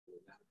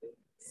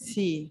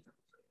Sí.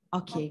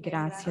 Ok,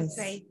 gracias.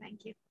 Great,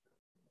 thank you.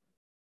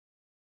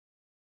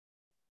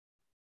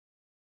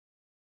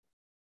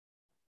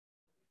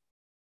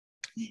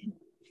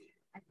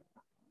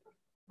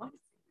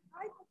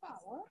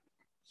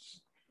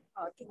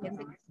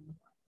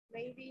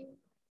 Maybe.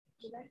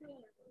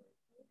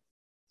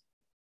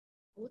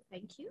 Oh,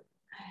 thank you.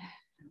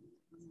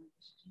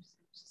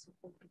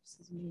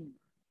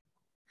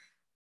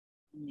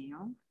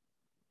 Now.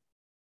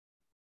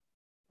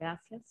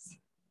 Gracias.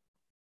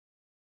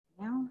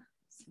 Now,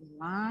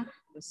 celular,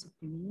 eu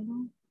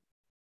suprimir.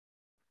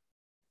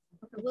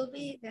 It will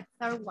be the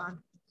third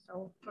one.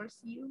 So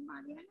first you,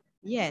 Mariana.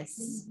 Yes.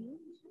 Then you,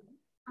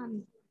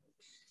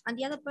 and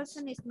the other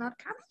person is not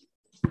coming?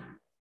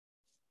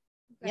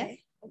 Yes.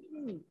 Okay.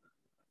 Okay.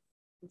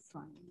 This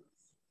one.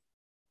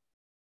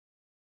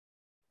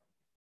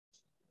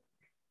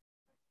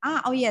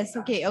 Oh, yes.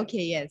 Okay.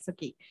 Okay. Yes.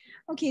 Okay.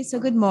 Okay. So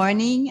good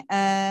morning.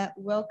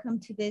 Welcome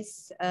to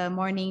this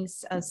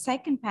morning's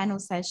second panel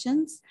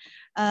sessions.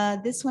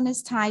 This one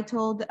is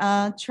titled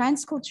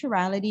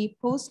Transculturality,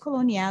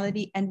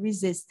 Postcoloniality, and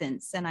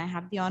Resistance. And I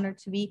have the honor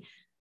to be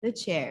the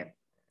chair.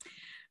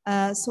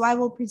 So I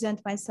will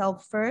present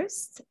myself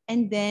first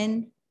and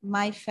then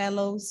my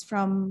fellows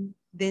from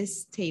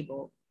this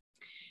table.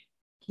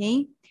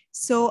 Okay.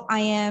 So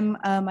I am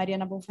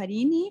Mariana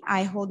Bolfarine.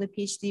 I hold a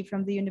PhD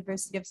from the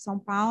University of São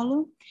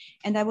Paulo,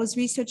 and I was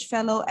research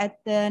fellow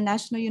at the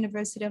National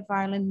University of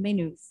Ireland,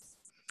 Maynooth.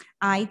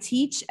 I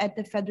teach at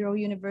the Federal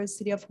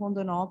University of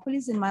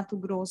Rondonópolis in Mato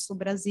Grosso,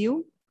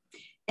 Brazil,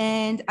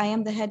 and I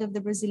am the head of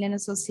the Brazilian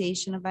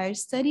Association of Irish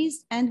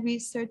Studies and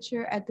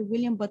researcher at the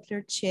William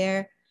Butler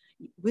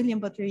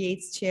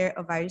Yeats Chair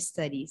of Irish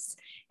Studies.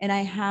 And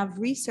I have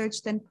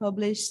researched and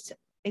published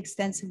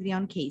extensively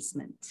on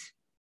Casement.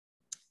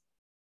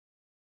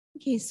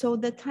 Okay, so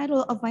the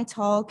title of my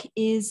talk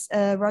is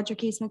Roger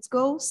Casement's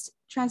Ghost,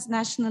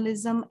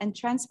 Transnationalism and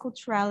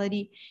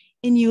Transculturality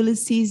in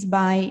Ulysses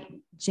by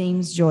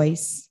James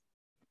Joyce.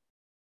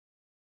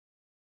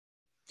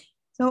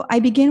 So I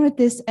begin with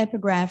this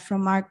epigraph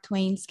from Mark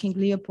Twain's King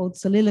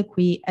Leopold's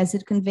soliloquy as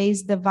it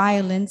conveys the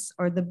violence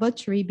or the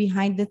butchery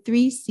behind the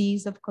 3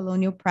 C's of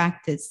colonial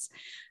practice,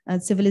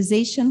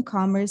 civilization,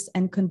 commerce,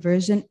 and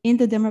conversion in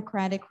the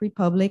Democratic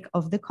Republic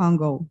of the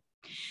Congo.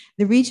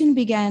 The region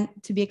began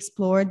to be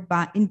explored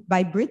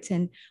by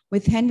Britain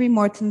with Henry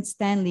Morton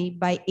Stanley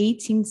by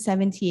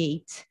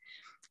 1878,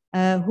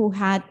 who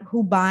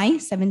by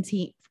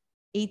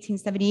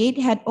 1878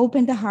 had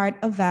opened the heart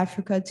of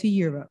Africa to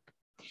Europe.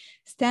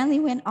 Stanley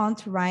went on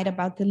to write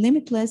about the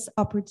limitless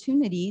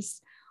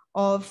opportunities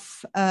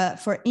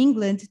for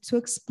England to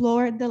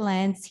explore the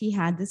lands he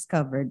had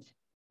discovered.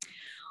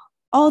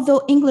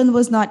 Although England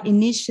was not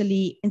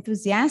initially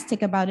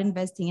enthusiastic about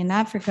investing in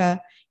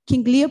Africa,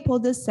 King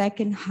Leopold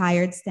II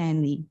hired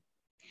Stanley.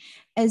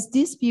 As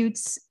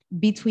disputes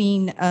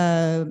between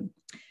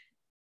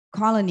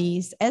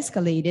colonies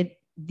escalated,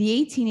 the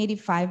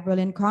 1885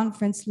 Berlin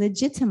Conference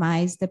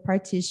legitimized the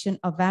partition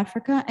of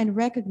Africa and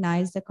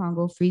recognized the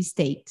Congo Free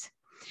State.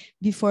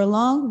 Before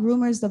long,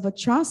 rumors of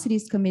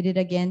atrocities committed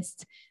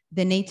against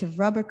the native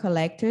rubber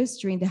collectors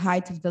during the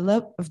height of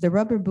the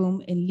rubber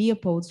boom in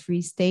Leopold's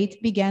Free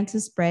State began to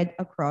spread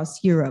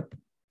across Europe.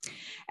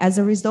 As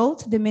a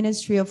result, the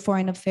Ministry of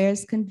Foreign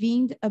Affairs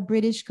convened a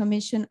British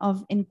Commission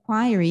of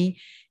Inquiry,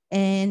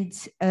 and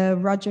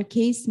Roger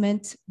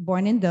Casement,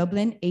 born in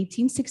Dublin,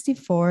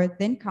 1864,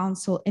 then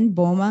consul in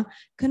Boma,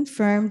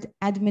 confirmed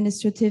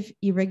administrative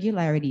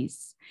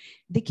irregularities.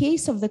 The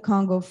case of the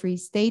Congo Free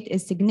State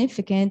is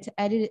significant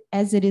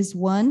as it is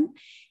one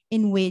of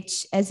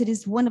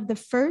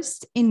the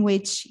first in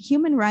which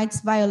human rights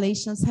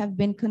violations have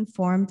been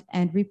confirmed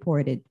and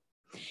reported.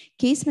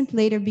 Casement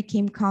later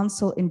became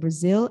consul in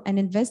Brazil and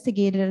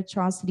investigated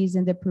atrocities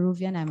in the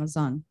Peruvian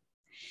Amazon.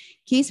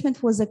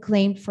 Casement was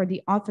acclaimed for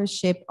the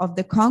authorship of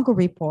the Congo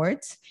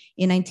Report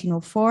in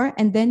 1904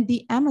 and then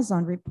the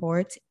Amazon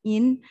Report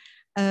in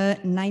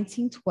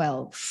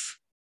 1912.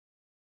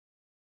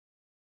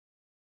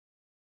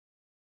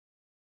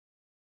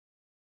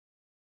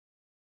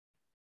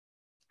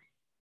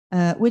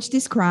 Which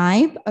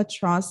describe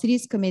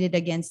atrocities committed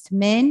against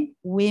men,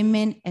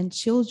 women, and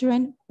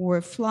children who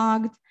were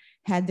flogged,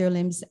 had their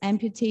limbs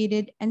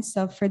amputated, and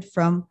suffered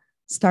from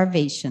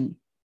starvation.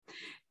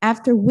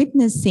 After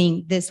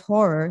witnessing this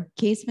horror,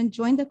 Casement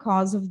joined the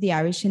cause of the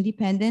Irish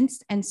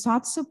independence and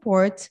sought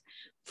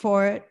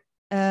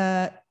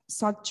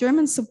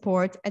German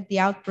support at the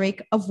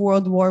outbreak of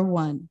World War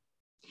I.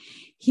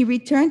 He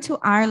returned to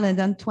Ireland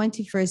on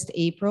 21st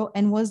April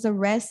and was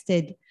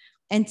arrested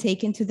and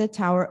taken to the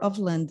Tower of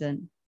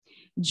London.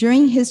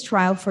 During his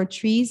trial for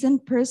treason,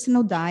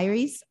 personal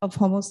diaries of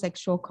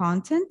homosexual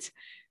content,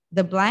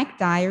 the Black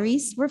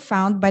Diaries, were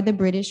found by the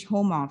British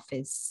Home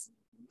Office.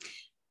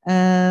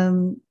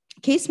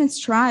 Casement's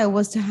trial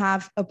was to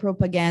have a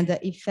propaganda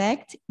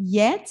effect,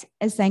 yet,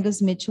 as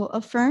Angus Mitchell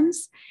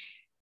affirms,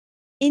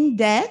 in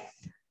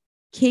death,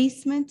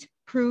 Casement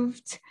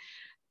proved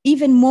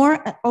even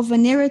more of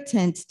an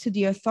irritant to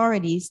the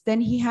authorities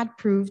than he had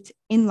proved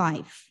in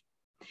life.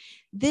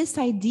 This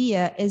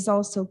idea is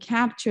also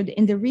captured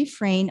in the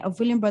refrain of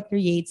William Butler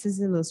Yeats's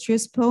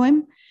illustrious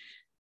poem,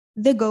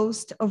 "The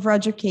ghost of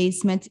Roger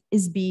Casement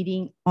is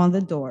beating on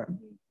the door."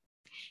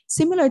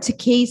 Similar to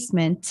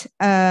Casement,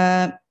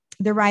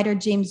 the writer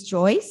James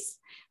Joyce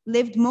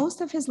lived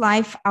most of his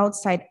life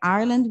outside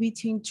Ireland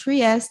between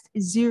Trieste,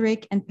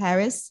 Zurich, and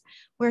Paris,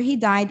 where he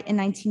died in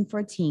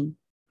 1914.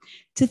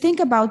 To think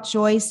about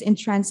Joyce in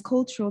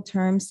transcultural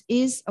terms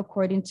is,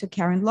 according to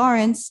Karen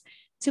Lawrence,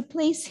 to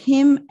place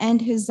him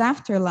and his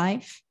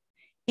afterlife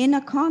in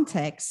a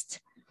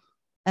context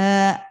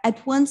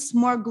at once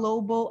more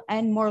global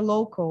and more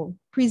local,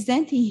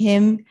 presenting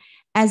him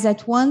as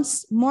at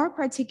once more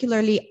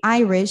particularly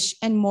Irish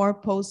and more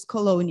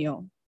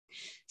post-colonial.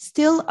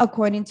 Still,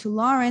 according to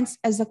Lawrence,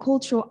 as a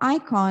cultural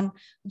icon,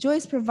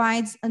 Joyce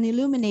provides an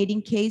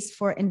illuminating case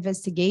for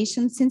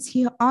investigation since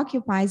he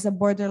occupies a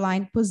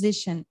borderline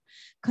position,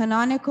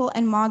 canonical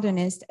and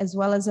modernist, as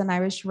well as an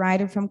Irish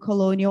writer from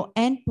colonial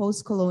and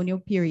post-colonial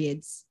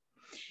periods.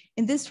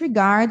 In this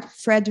regard,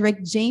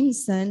 Frederick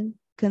Jameson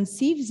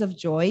conceives of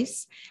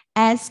Joyce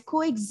as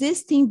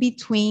coexisting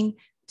between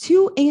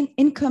two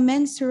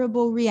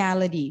incommensurable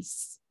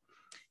realities,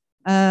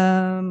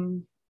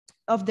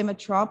 of the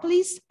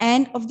metropolis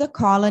and of the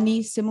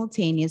colony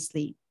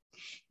simultaneously.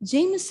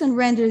 Jameson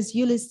renders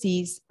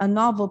Ulysses a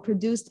novel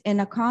produced in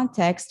a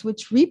context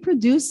which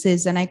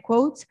reproduces, and I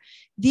quote,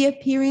 "the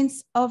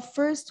appearance of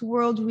first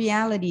world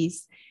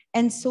realities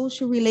and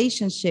social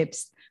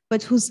relationships,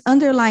 but whose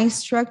underlying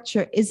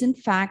structure is in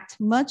fact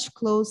much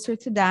closer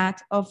to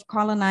that of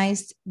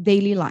colonized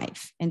daily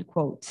life," end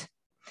quote.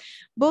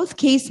 Both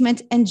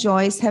Casement and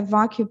Joyce have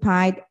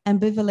occupied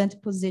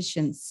ambivalent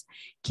positions.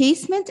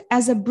 Casement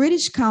as a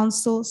British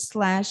consul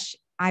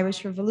 /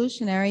 Irish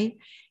revolutionary,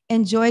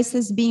 and Joyce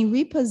as being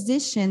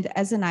repositioned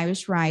as an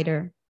Irish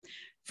writer.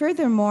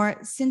 Furthermore,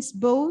 since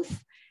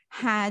both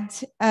had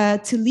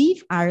to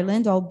leave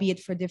Ireland,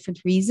 albeit for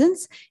different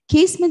reasons,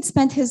 Casement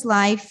spent his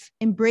life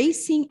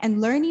embracing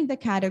and learning the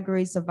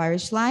categories of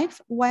Irish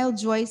life, while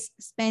Joyce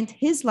spent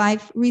his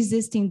life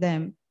resisting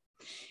them.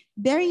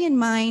 Bearing in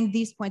mind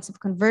these points of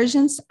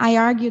convergence, I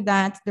argue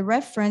that the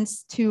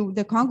reference to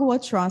the Congo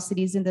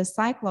atrocities in the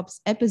Cyclops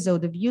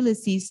episode of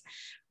Ulysses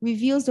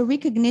reveals the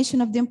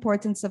recognition of the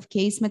importance of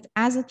Casement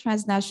as a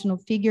transnational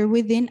figure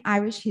within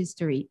Irish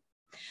history.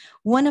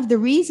 One of the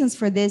reasons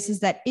for this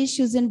is that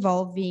issues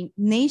involving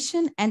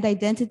nation and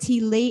identity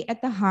lay at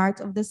the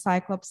heart of the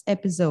Cyclops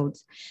episode,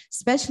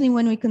 especially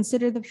when we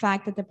consider the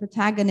fact that the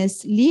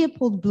protagonist,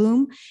 Leopold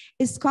Bloom,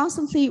 is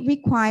constantly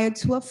required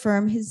to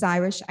affirm his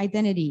Irish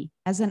identity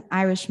as an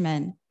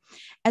Irishman.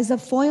 As a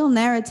foil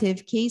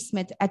narrative,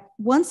 Casement, at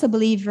once a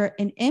believer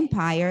in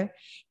empire,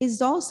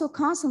 is also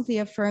constantly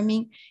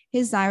affirming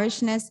his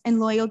Irishness and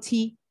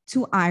loyalty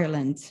to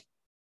Ireland.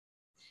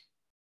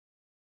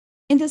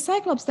 In the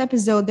Cyclops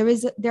episode,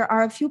 there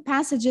are a few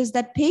passages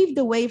that pave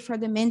the way for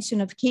the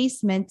mention of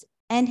Casement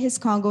and his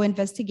Congo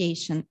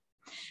investigation.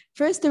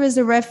 First, there is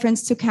a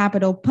reference to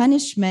capital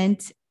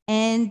punishment,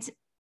 and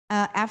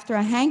after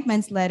a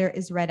hangman's letter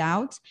is read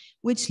out,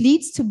 which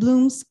leads to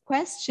Bloom's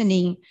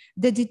questioning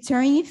the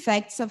deterring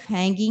effects of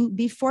hanging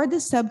before the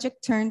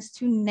subject turns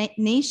to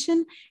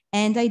nation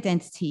and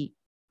identity.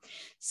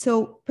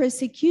 So,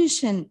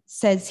 persecution,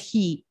 says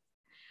he,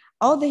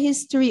 all the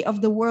history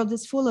of the world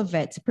is full of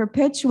it,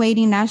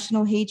 perpetuating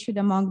national hatred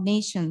among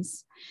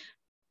nations.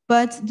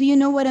 But do you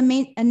know what a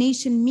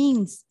nation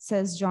means,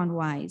 says John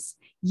Wise.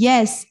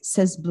 Yes,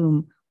 says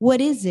Bloom.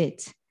 What is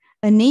it?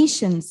 A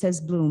nation,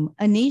 says Bloom.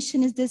 A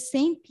nation is the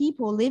same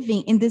people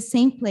living in the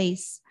same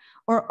place,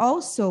 or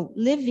also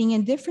living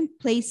in different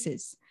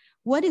places.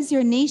 What is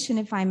your nation,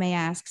 if I may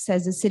ask,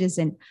 says the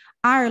citizen.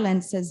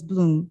 Ireland, says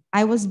Bloom.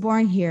 I was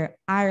born here,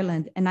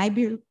 Ireland, and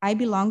I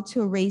belong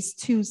to a race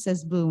too,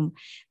 says Bloom,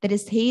 that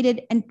is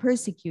hated and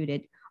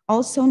persecuted.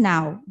 Also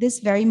now, this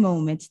very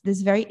moment,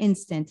 this very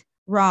instant,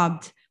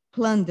 robbed,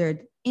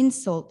 plundered,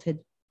 insulted,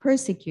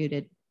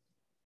 persecuted.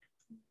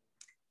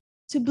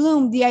 To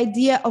Bloom, the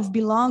idea of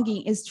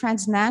belonging is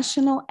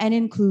transnational and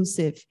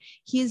inclusive.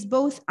 He is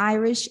both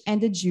Irish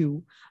and a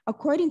Jew.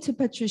 According to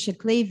Patricia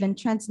Clavin,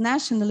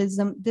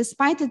 transnationalism,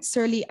 despite its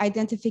early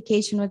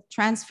identification with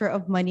transfer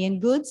of money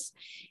and goods,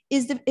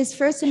 is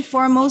first and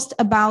foremost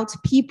about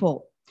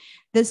people,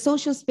 the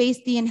social space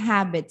they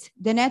inhabit,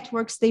 the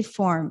networks they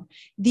form,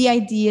 the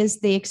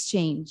ideas they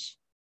exchange.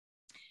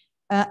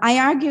 I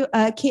argue,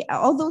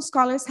 although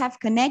scholars have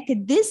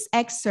connected this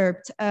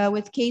excerpt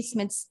with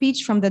Casement's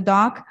speech from the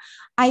doc,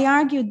 I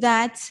argue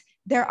that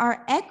there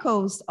are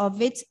echoes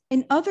of it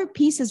in other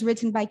pieces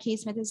written by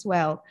Casement as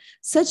well,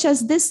 such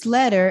as this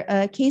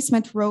letter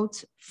Casement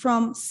wrote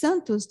from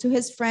Santos to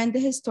his friend, the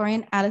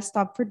historian Alice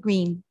Stopford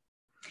Green.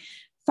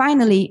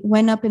 Finally,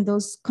 when up in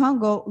those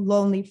Congo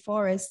lonely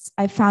forests,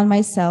 I found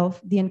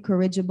myself the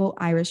incorrigible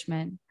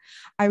Irishman.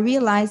 I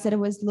realized that I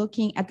was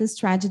looking at this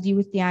tragedy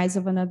with the eyes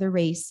of another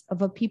race,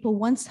 of a people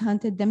once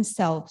hunted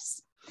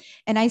themselves.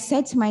 And I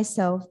said to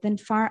myself, then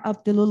far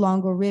up the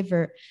Lulongo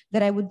River,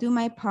 that I would do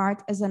my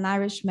part as an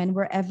Irishman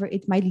wherever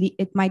it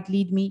might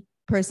lead me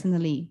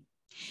personally.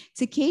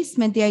 To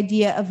Casement, the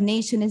idea of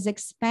nation is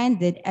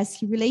expanded as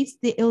he relates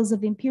the ills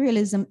of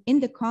imperialism in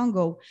the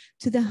Congo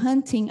to the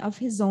hunting of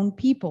his own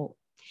people.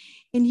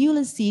 In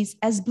Ulysses,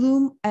 as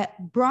Bloom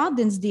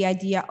broadens the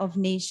idea of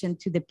nation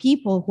to the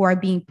people who are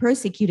being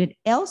persecuted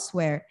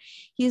elsewhere,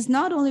 he is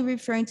not only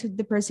referring to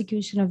the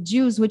persecution of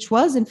Jews, which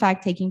was in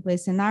fact taking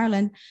place in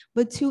Ireland,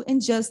 but to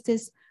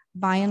injustice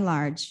by and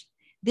large.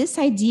 This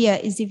idea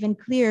is even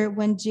clear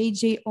when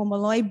J.J.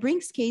 O'Molloy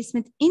brings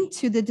Casement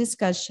into the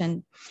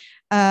discussion.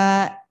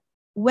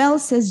 Well,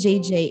 says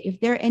JJ, if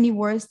they're any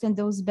worse than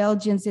those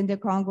Belgians in the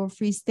Congo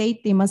Free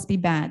State, they must be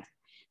bad.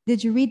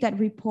 Did you read that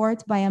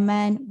report by a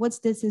man? What's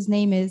this? His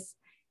name is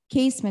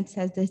Casement,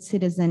 says the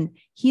citizen.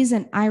 He's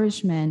an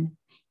Irishman.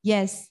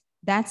 Yes,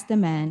 that's the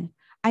man.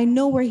 I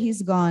know where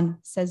he's gone,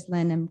 says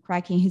Lenham,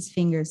 cracking his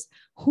fingers.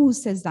 Who,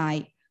 says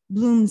I?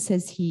 Bloom,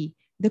 says he.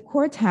 The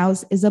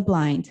courthouse is a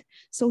blind.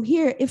 So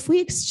here, if we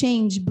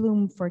exchange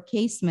Bloom for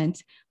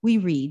Casement, we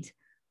read,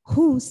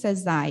 who,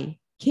 says I?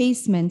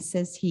 Casement,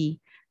 says he.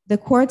 The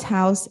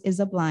courthouse is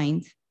a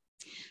blind.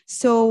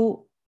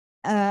 So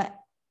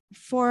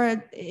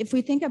if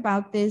we think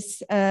about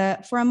this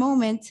for a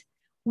moment,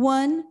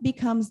 one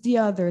becomes the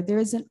other. There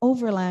is an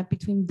overlap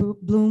between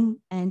Bloom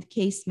and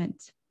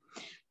Casement.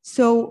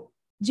 So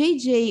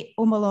J.J.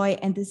 O'Molloy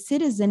and the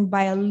citizen,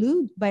 by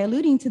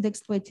alluding to the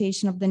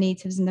exploitation of the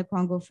natives in the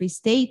Congo Free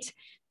State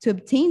to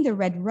obtain the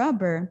red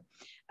rubber,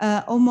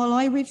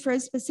 O'Molloy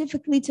refers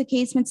specifically to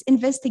Casement's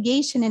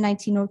investigation in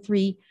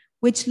 1903,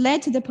 which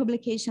led to the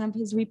publication of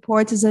his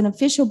report as an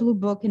official blue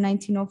book in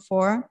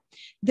 1904,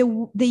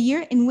 the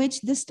year in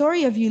which the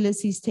story of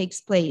Ulysses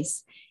takes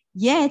place.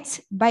 Yet,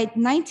 by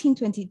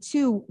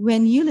 1922,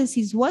 when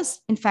Ulysses was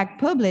in fact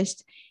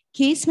published,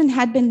 Casement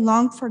had been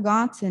long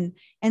forgotten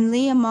and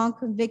lay among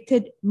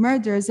convicted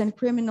murderers and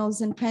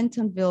criminals in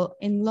Pentonville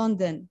in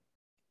London.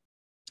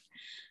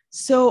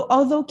 So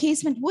although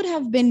Casement would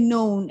have been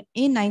known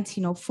in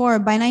 1904,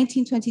 by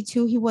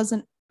 1922, he was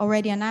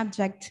already an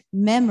abject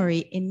memory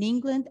in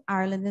England,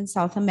 Ireland, and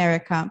South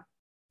America.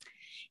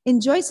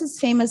 In Joyce's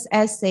famous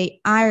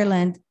essay,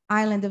 Ireland,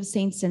 Island of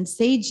Saints and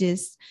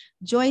Sages,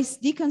 Joyce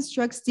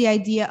deconstructs the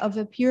idea of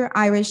a pure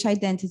Irish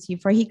identity,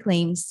 for he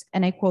claims,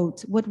 and I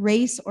quote, "What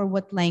race or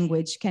what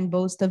language can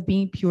boast of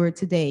being pure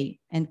today?"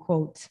 End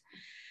quote.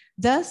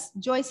 Thus,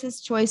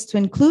 Joyce's choice to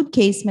include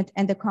Casement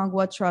and the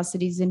Congo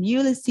atrocities in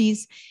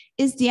Ulysses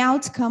is the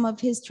outcome of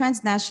his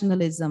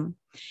transnationalism.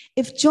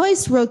 If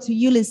Joyce wrote to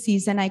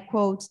Ulysses, and I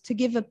quote, "to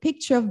give a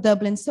picture of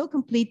Dublin so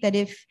complete that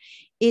if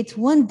it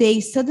one day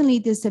suddenly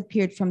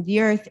disappeared from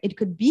the earth, it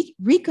could be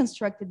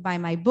reconstructed by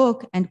my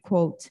book," end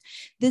quote.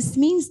 This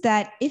means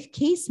that if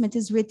Casement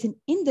is written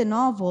in the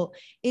novel,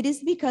 it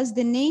is because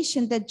the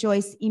nation that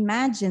Joyce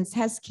imagines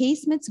has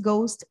Casement's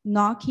ghost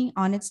knocking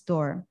on its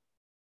door.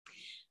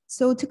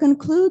 So to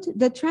conclude,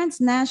 the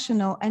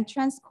transnational and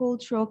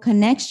transcultural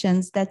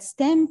connections that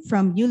stem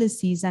from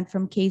Ulysses and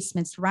from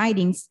Casement's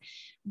writings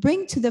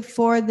bring to the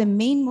fore the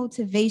main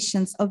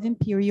motivations of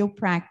imperial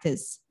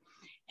practice.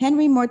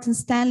 Henry Morton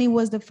Stanley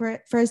was the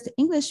first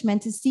Englishman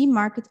to see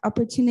market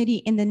opportunity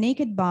in the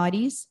naked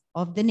bodies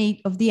of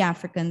the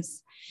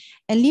Africans.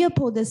 And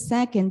Leopold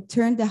II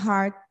turned the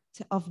heart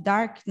of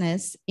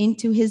darkness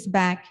into his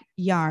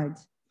backyard.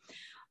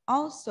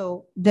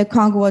 Also, the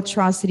Congo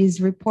atrocities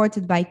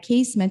reported by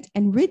Casement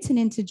and written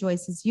into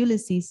Joyce's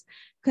Ulysses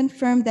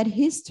confirm that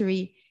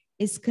history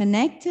is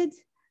connected,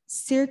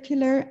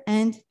 circular,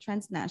 and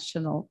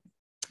transnational.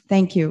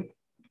 Thank you.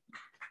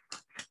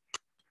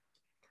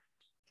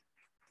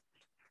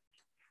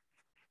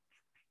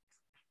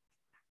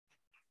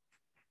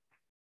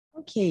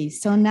 Okay,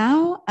 so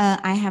now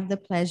I have the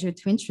pleasure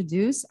to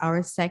introduce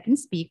our second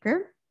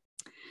speaker.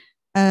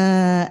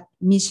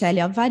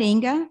 Michele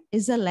Alvarenga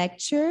is a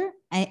lecturer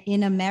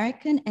in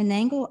American and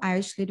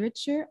Anglo-Irish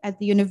literature at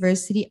the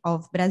University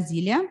of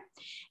Brasilia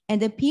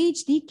and a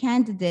PhD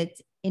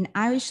candidate in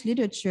Irish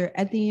literature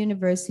at the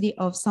University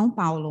of São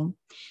Paulo.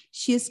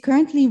 She is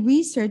currently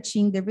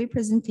researching the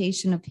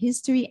representation of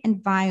history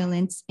and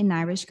violence in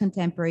Irish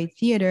contemporary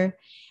theater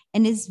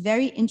and is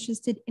very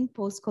interested in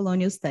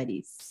post-colonial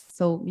studies.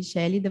 So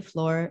Michele, the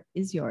floor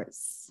is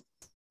yours.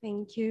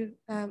 Thank you.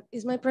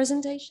 Is my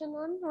presentation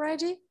on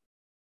already?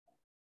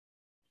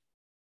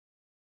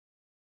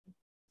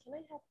 Can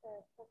I have the,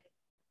 okay.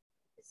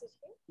 Is it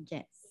here?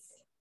 Yes.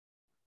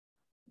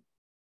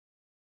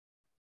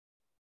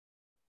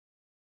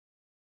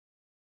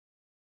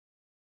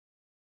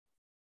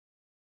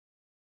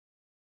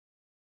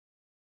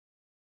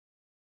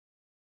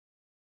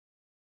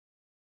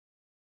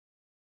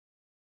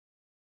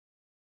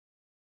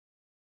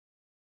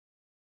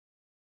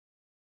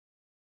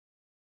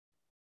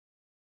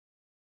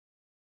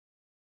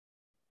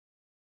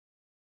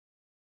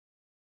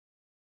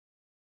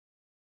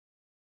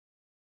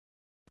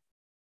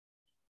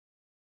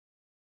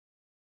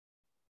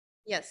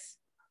 Yes,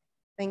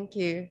 thank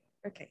you.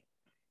 Okay,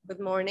 good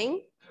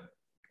morning,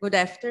 good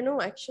afternoon,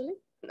 actually.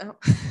 No.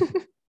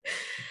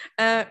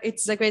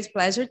 It's a great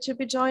pleasure to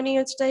be joining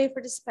you today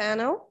for this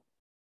panel.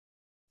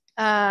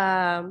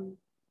 I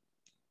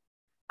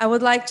I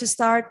would like to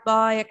start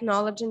by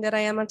acknowledging that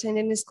I am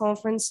attending this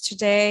conference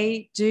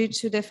today due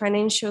to the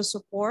financial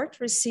support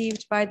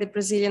received by the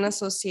Brazilian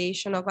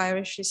Association of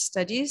Irish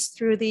Studies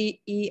through the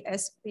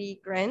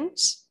ESP grant.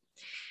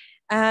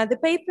 The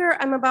paper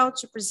I'm about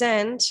to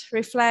present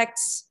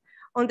reflects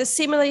on the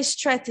similar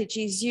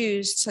strategies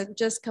used, so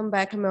just come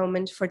back a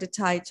moment for the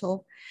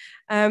title,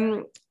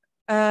 on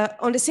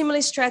the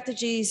similar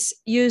strategies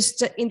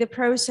used in the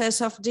process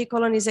of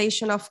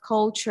decolonization of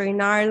culture in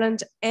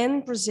Ireland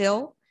and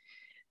Brazil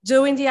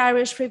during the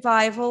Irish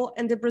Revival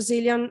and the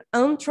Brazilian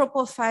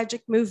Anthropophagic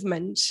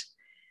movement,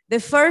 the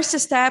first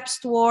steps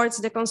towards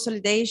the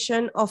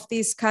consolidation of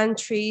these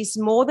countries'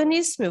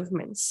 modernist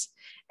movements.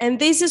 And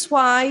this is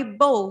why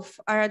both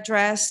are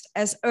addressed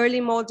as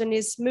early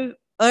modernist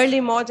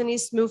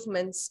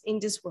movements in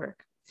this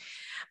work.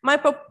 My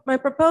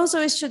proposal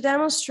is to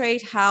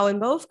demonstrate how in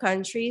both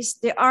countries,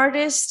 the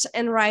artists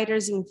and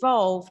writers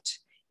involved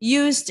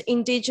used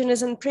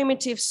indigenous and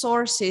primitive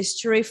sources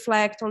to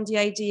reflect on the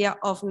idea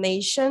of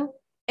nation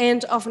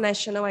and of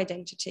national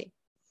identity.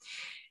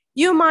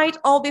 You might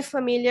all be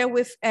familiar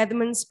with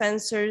Edmund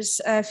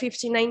Spenser's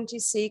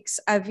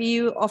 1596 A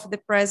View of the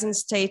Present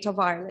State of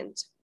Ireland,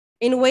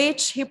 in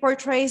which he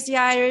portrays the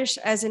Irish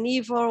as an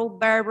evil,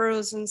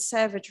 barbarous, and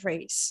savage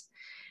race.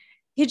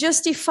 He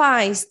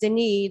justifies the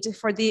need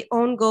for the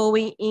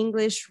ongoing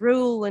English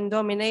rule and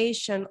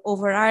domination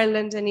over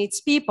Ireland and its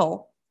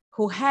people,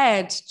 who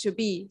had to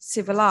be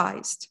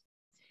civilized.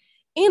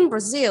 In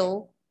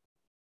Brazil,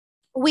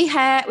 we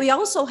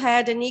also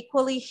had an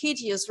equally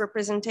hideous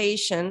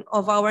representation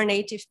of our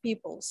native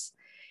peoples.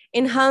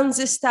 In Hans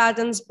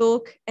Staden's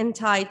book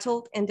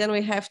entitled, and then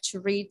we have to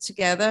read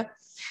together,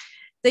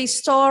 The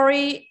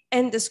Story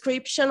and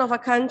Description of a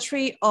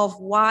Country of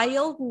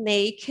Wild,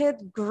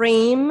 Naked,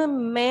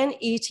 Grim,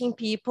 Man-Eating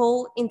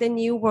People in the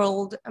New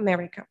World,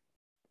 America,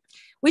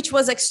 which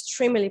was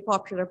extremely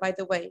popular, by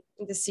the way,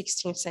 in the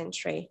 16th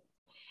century.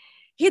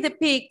 He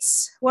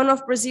depicts one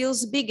of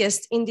Brazil's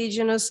biggest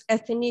indigenous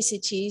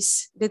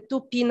ethnicities, the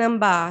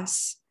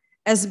Tupinambás,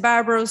 as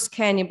barbarous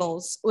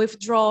cannibals with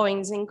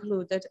drawings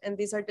included. And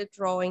these are the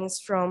drawings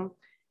from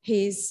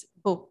his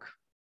book,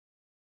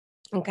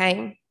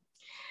 okay?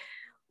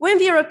 When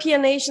the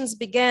European nations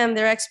began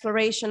their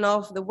exploration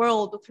of the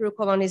world through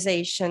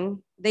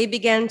colonization, they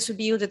began to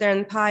build their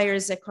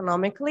empires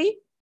economically,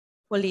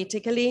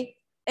 politically,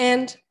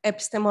 and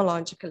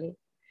epistemologically.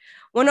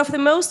 One of the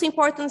most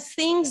important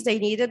things they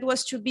needed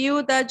was to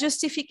build a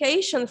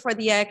justification for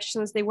the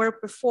actions they were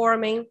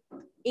performing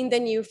in the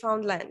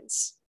newfound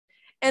lands.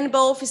 And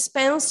both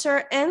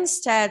Spenser and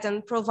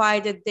Staden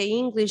provided the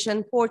English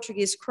and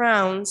Portuguese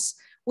crowns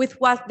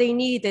with what they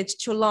needed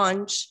to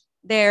launch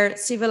their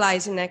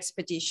civilizing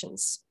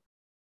expeditions.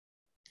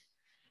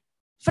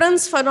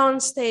 Franz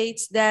Fanon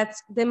states that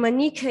the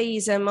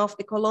Manichaeism of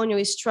the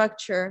colonial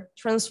structure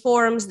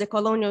transforms the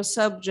colonial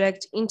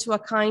subject into a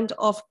kind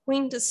of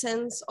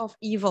quintessence of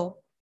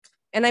evil.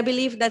 And I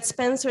believe that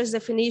Spenser's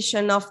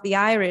definition of the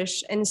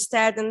Irish and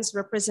Staden's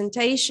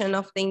representation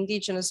of the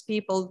indigenous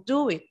people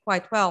do it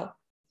quite well.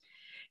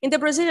 In the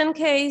Brazilian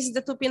case,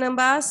 the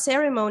Tupinambá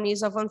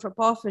ceremonies of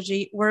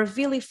anthropophagy were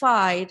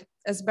vilified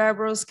as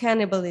barbarous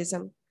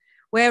cannibalism,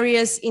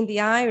 whereas in the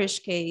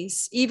Irish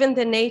case, even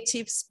the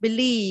natives'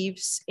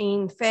 beliefs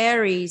in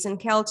fairies and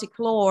Celtic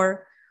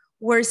lore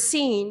were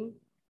seen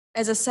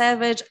as a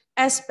savage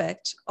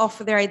aspect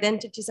of their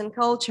identities and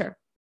culture.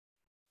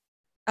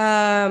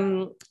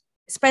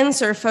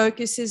 Spenser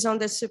focuses on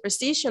the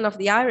superstition of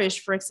the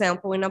Irish, for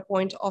example, in a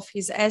point of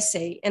his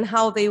essay, and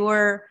how they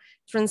were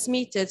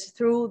transmitted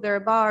through their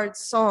bard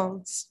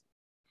songs.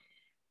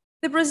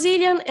 The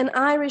Brazilian and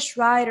Irish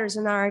writers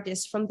and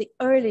artists from the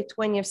early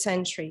 20th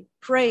century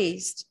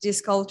praised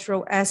these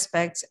cultural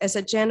aspects as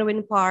a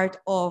genuine part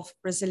of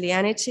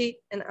Brazilianity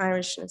and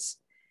Irishness,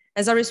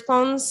 as a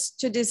response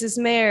to this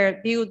snare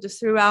built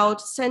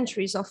throughout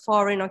centuries of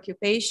foreign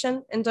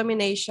occupation and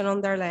domination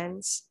on their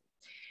lands.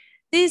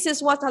 This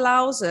is what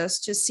allows us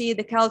to see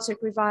the Celtic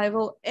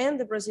revival and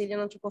the Brazilian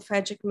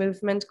anthropophagic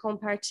movement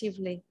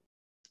comparatively.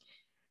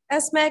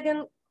 As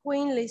Megan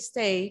Quinley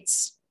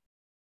states,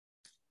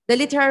 the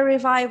literary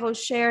revival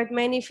shared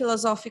many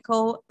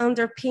philosophical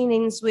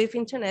underpinnings with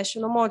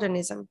international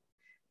modernism,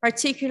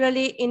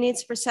 particularly in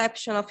its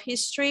perception of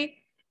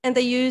history and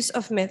the use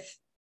of myth,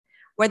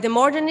 where the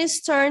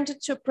modernists turned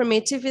to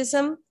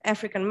primitivism,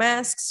 African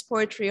masks,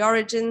 poetry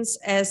origins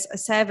as a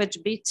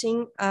savage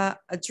beating a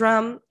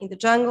drum in the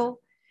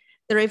jungle.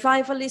 The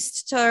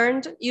revivalists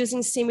turned,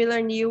 using similar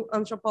new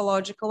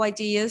anthropological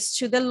ideas,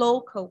 to the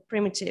local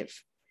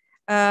primitive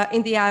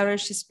in the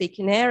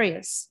Irish-speaking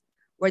areas,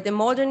 where the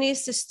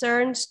modernists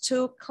turned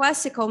to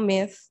classical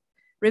myth,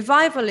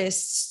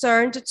 revivalists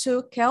turned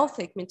to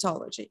Celtic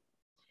mythology.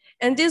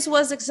 And this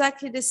was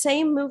exactly the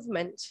same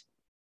movement,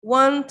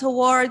 one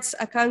towards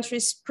a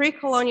country's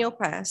pre-colonial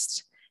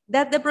past,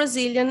 that the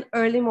Brazilian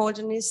early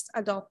modernists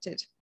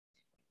adopted.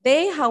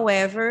 They,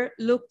 however,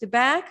 looked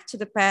back to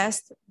the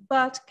past,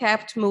 but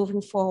kept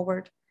moving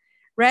forward,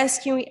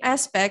 rescuing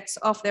aspects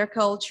of their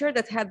culture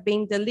that had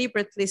been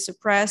deliberately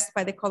suppressed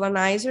by the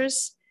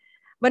colonizers,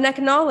 but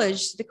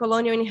acknowledged the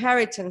colonial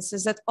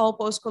inheritances that all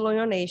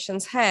post-colonial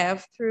nations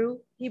have through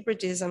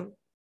hybridism.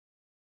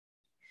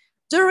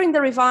 During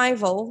the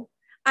revival,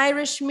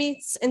 Irish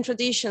myths and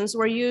traditions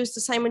were used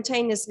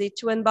simultaneously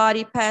to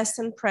embody past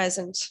and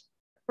present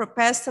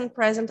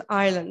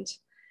Ireland,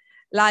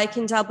 like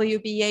in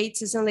W.B.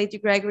 Yeats's and Lady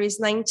Gregory's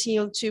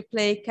 1902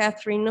 play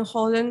Catherine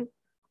Holland,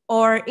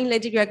 or in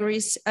Lady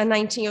Gregory's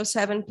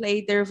 1907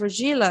 play Der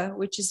Virgila,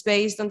 which is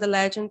based on the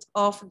legend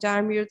of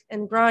Diarmuid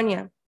and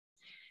Grania.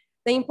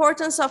 The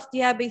importance of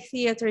the Abbey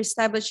Theatre,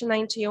 established in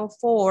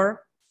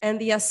 1904, and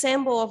the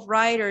assemble of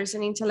writers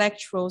and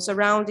intellectuals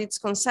around its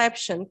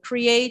conception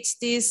creates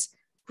this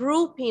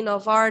grouping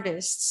of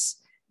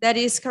artists that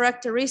is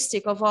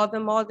characteristic of other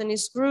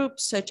modernist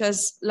groups, such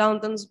as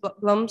London's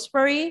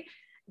Bloomsbury,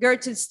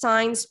 Gertrude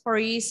Stein's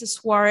Paris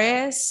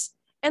Suarez,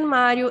 and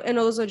Mário and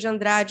Oswald de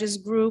Andrade's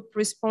group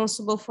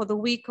responsible for the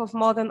Week of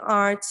Modern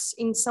Arts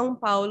in São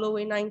Paulo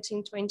in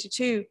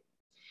 1922.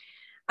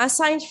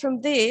 Aside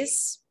from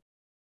this,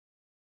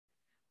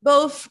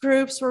 both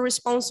groups were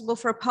responsible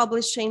for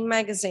publishing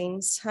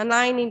magazines,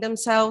 aligning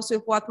themselves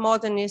with what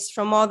modernists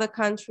from other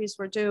countries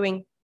were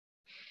doing.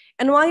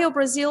 And while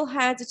Brazil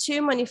had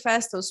two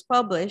manifestos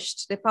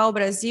published, the Pau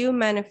Brasil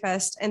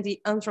Manifest and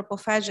the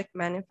Anthropophagic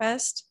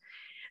Manifest,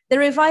 the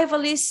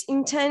revivalist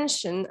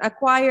intention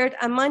acquired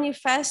a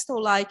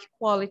manifesto-like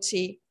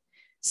quality,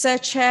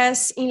 such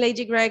as in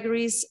Lady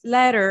Gregory's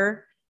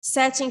letter,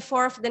 setting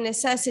forth the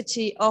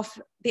necessity of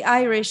the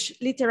Irish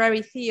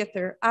literary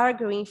theatre,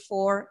 arguing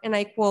for, and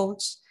I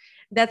quote,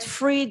 that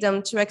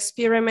freedom to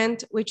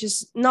experiment which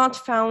is not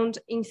found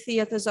in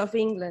theatres of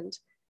England,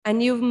 a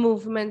new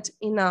movement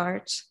in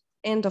art,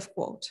 end of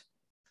quote.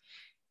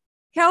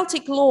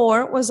 Celtic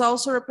lore was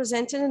also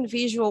represented in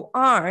visual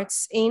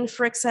arts in,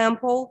 for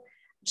example,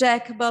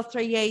 Jack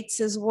Butler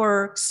Yeats's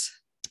works.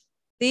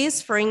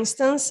 This, for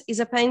instance, is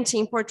a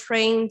painting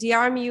portraying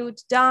Diarmuid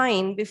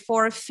dying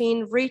before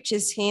Finn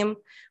reaches him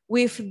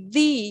with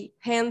the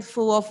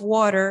handful of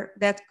water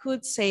that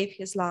could save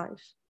his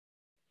life.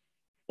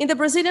 In the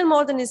Brazilian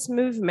modernist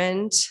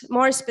movement,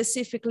 more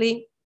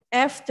specifically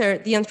after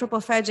the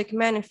Anthropophagic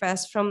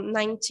Manifest from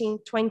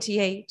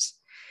 1928,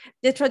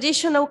 the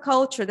traditional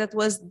culture that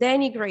was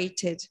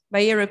denigrated by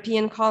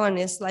European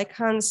colonists like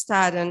Hans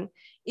Staden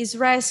is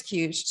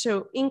rescued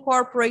to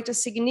incorporate a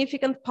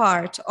significant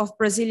part of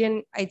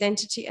Brazilian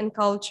identity and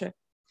culture,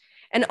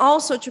 and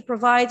also to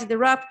provide the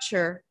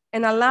rupture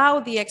and allow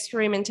the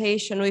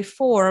experimentation with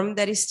form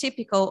that is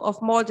typical of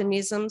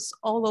modernisms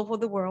all over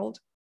the world.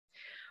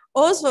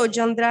 Oswald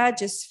de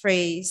Andrade's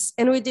phrase,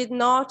 and we did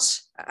not,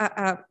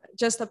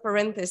 just a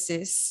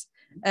parenthesis,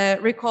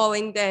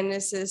 recalling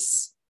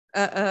Dennis's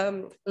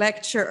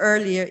lecture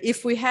earlier,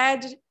 if we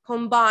had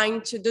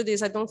combined to do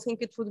this, I don't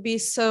think it would be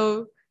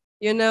so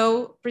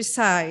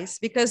precise,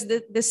 because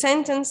the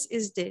sentence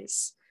is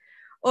this.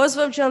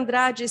 Oswald de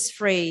Andrade's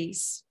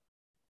phrase,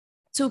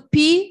 to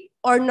be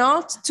or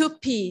not to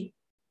be,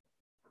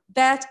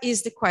 that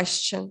is the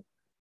question.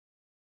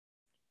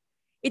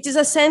 It is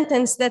a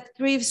sentence that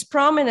gives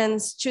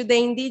prominence to the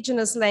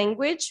indigenous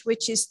language,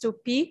 which is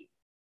Tupi,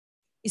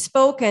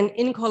 spoken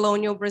in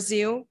colonial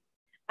Brazil,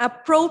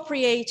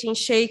 appropriating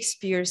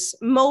Shakespeare's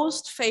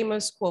most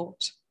famous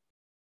quote.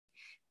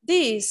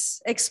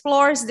 This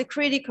explores the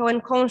critical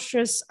and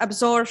conscious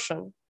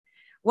absorption,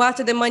 what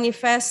the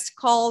manifest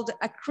called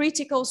a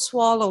critical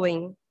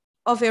swallowing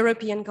of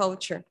European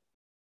culture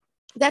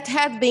that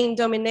had been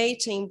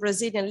dominating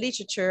Brazilian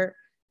literature,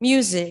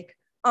 music,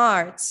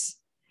 arts,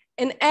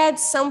 and add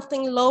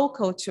something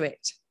local to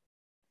it.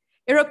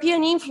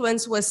 European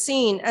influence was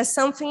seen as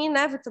something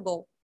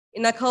inevitable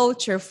in a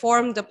culture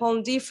formed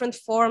upon different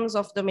forms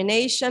of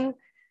domination,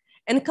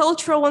 and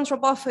cultural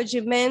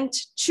anthropophagy meant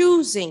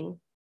choosing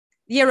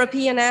the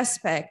European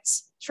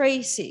aspects,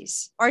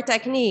 traces, or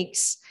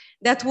techniques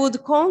that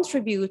would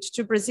contribute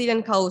to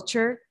Brazilian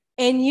culture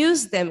and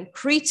use them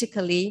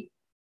critically,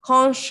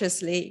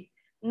 consciously,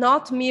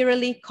 not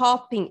merely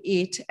copying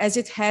it as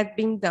it had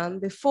been done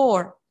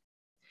before.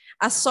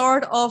 A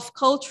sort of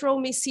cultural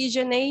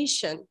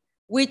miscegenation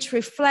which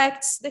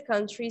reflects the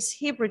country's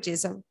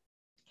hybridism.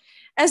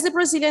 As the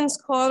Brazilian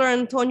scholar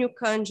Antônio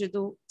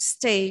Cândido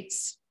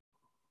states,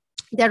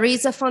 there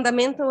is a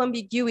fundamental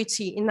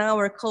ambiguity in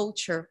our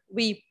culture,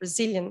 we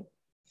Brazilian,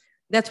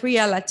 that we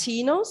are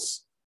Latinos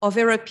of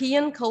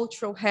European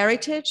cultural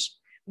heritage,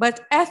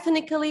 but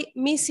ethnically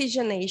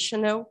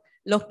miscegenational,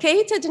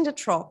 located in the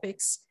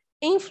tropics,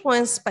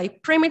 influenced by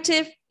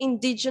primitive,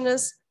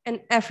 indigenous, and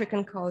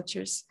African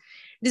cultures.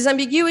 This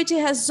ambiguity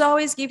has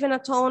always given a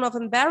tone of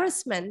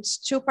embarrassment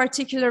to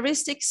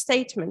particularistic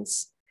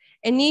statements,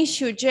 an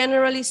issue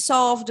generally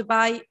solved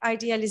by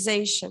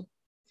idealization.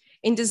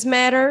 In this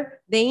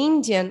matter, the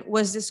Indian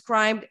was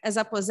described as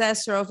a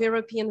possessor of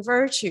European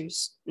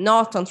virtues,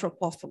 not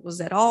anthropophagus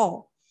at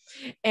all,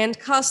 and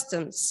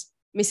customs.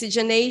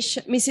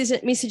 Miscegenation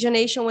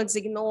was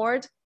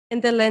ignored,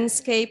 and the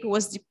landscape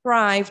was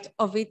deprived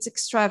of its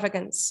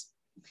extravagance.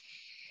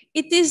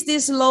 It is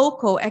this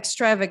local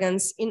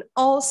extravagance in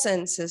all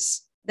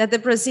senses that the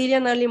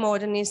Brazilian early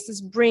modernists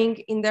bring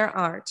in their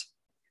art.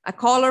 a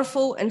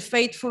colorful and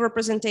faithful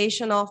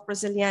representation of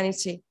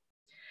Brazilianity.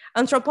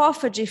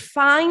 Anthropophagy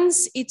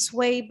finds its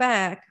way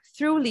back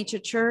through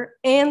literature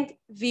and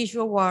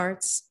visual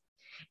arts.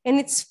 And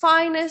its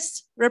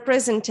finest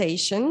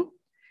representation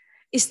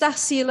is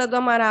Tarsila do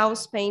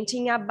Amaral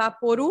painting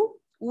Abaporu,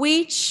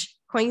 which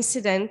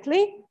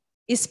coincidentally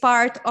is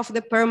part of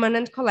the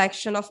permanent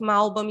collection of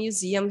Malba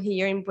Museum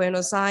here in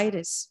Buenos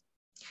Aires.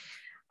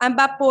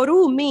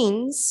 Abaporu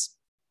means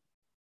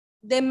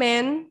the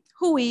man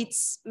who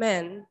eats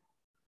men,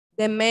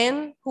 the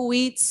man who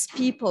eats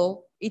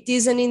people. It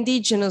is an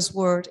indigenous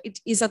word. It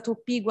is a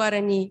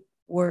Tupi-Guarani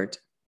word.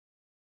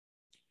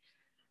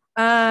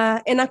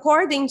 And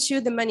according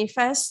to the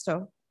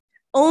manifesto,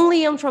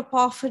 only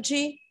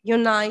anthropophagy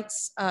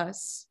unites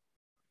us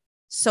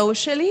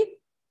socially,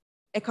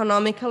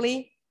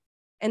 economically,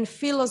 and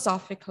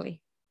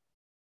philosophically.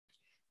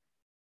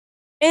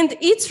 And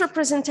its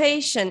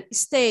representation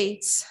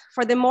states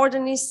for the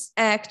modernist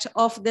act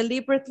of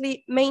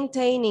deliberately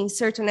maintaining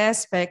certain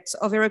aspects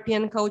of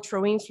European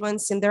cultural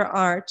influence in their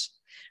art,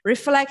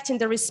 reflecting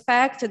the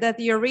respect that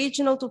the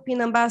original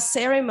Tupinambá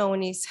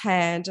ceremonies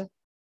had.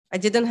 I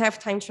didn't have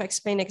time to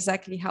explain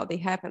exactly how they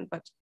happened,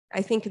 but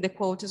I think the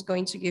quote is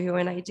going to give you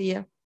an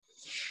idea.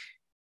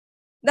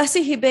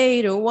 Darcy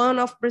Ribeiro, one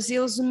of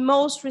Brazil's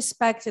most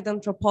respected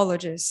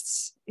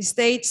anthropologists,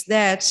 states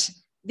that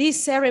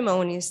these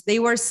ceremonies, they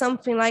were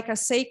something like a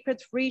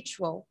sacred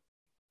ritual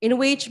in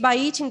which by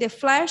eating the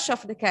flesh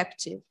of the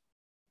captive,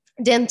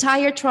 the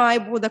entire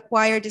tribe would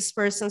acquire this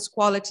person's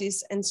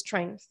qualities and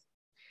strength.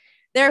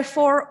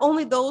 Therefore,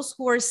 only those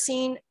who were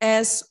seen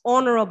as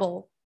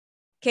honorable,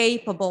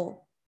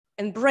 capable,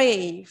 and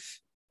brave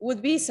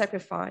would be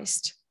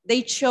sacrificed.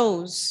 They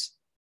chose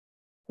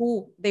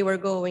who they were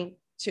going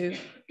to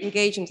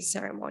engage in the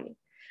ceremony.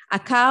 A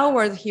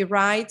coward, he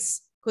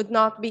writes, could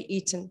not be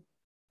eaten.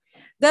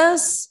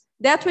 Thus,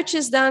 that which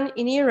is done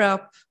in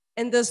Europe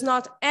and does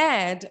not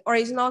add or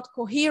is not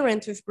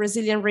coherent with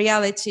Brazilian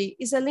reality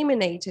is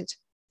eliminated.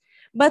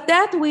 But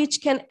that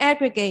which can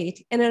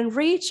aggregate and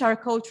enrich our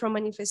cultural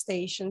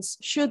manifestations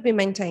should be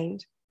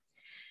maintained.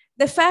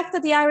 The fact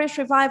that the Irish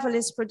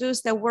revivalists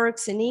produced their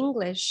works in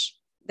English,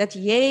 that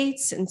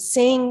Yeats and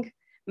Synge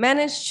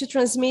managed to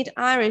transmit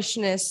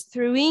Irishness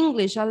through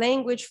English, a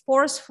language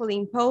forcefully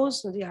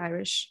imposed on the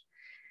Irish,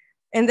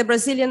 and the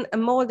Brazilian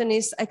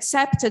modernists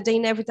accepted the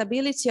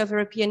inevitability of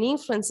European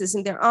influences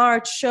in their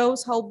art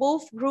shows how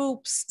both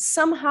groups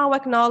somehow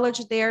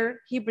acknowledge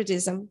their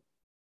hybridism.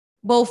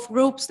 Both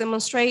groups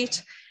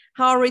demonstrate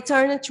how a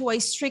return to a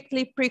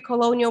strictly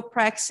pre-colonial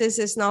praxis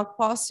is not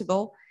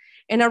possible,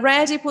 and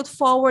already put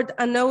forward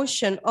a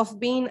notion of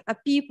being a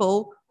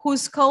people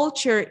whose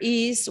culture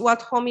is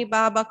what Homi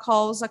Bhabha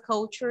calls a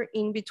culture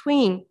in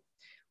between,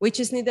 which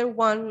is neither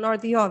one nor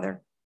the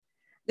other.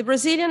 The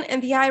Brazilian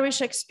and the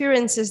Irish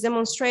experiences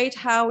demonstrate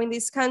how in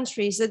these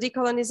countries, the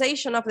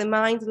decolonization of the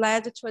mind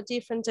led to a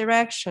different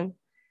direction.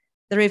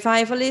 The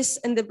revivalists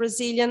and the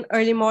Brazilian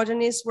early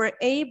modernists were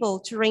able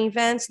to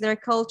reinvent their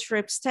culture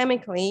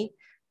epistemically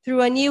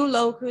through a new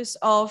locus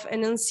of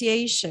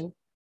enunciation.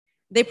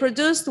 They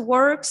produced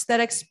works that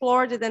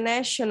explored the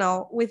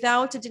national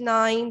without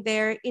denying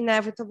their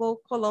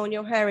inevitable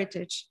colonial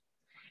heritage.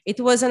 It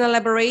was an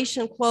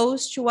elaboration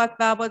close to what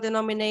Bhabha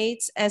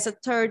denominates as a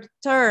third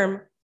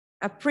term,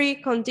 a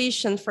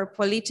precondition for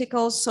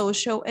political,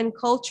 social, and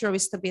cultural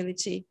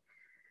stability,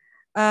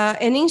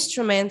 an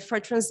instrument for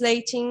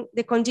translating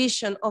the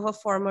condition of a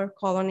former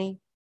colony.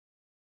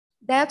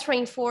 That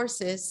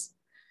reinforces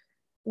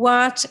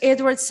what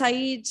Edward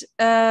Said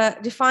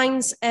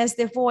defines as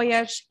the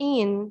voyage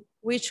in,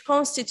 which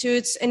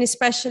constitutes an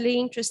especially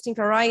interesting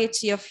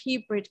variety of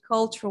hybrid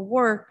cultural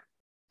work.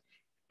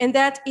 And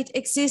that it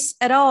exists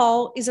at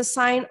all is a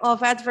sign of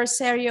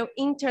adversarial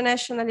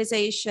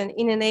internationalization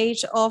in an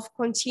age of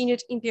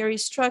continued imperial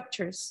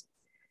structures.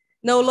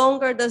 No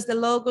longer does the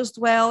logos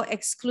dwell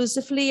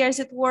exclusively, as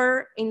it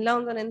were, in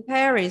London and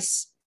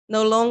Paris.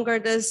 No longer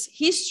does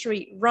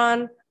history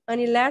run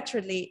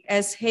unilaterally,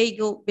 as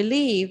Hegel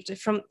believed,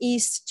 from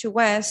east to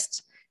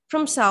west,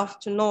 from south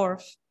to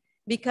north,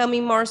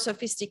 becoming more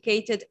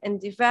sophisticated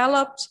and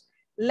developed,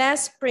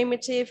 less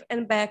primitive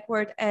and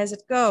backward as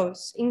it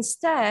goes.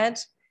 Instead,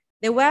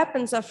 the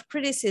weapons of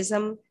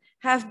criticism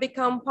have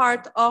become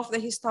part of the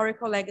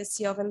historical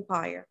legacy of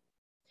empire.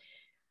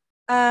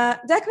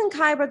 Declan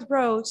Kybert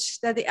wrote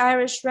that the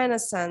Irish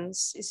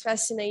Renaissance is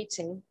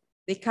fascinating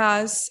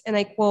because, and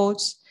I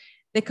quote,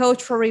 the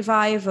cultural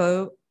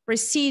revival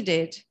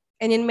preceded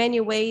and in many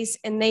ways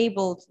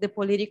enabled the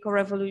political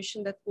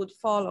revolution that would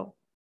follow.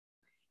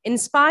 In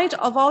spite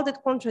of all the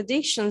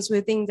contradictions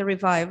within the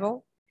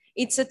revival,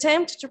 its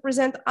attempt to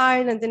present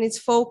Ireland and its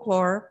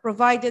folklore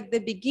provided the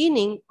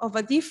beginning of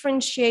a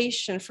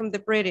differentiation from the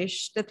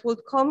British that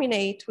would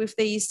culminate with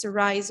the Easter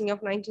Rising of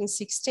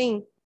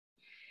 1916.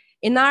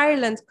 In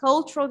Ireland,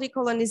 cultural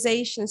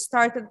decolonization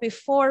started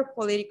before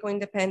political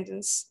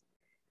independence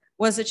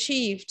was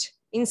achieved.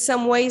 In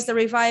some ways, the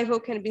revival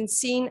can be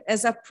seen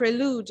as a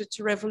prelude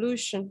to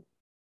revolution.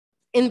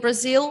 In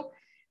Brazil,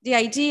 the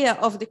idea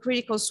of the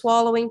critical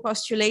swallowing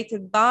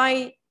postulated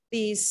by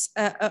these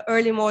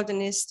early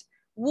modernists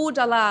would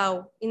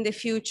allow in the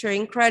future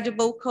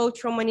incredible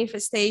cultural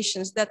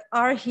manifestations that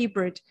are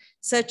hybrid,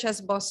 such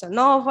as Bossa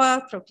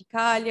Nova,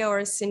 Tropicalia,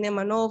 or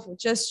Cinema Novo,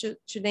 just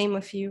to name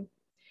a few.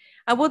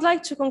 I would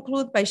like to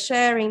conclude by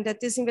sharing that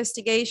this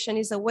investigation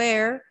is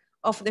aware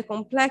of the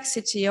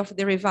complexity of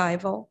the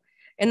revival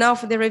and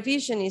of the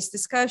revisionist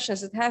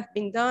discussions that have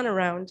been done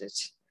around it.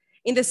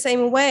 In the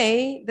same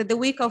way that the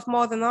Week of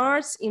Modern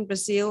Arts in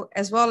Brazil,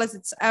 as well as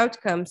its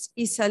outcomes,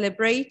 is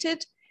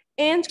celebrated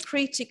and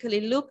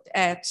critically looked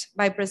at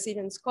by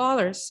Brazilian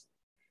scholars.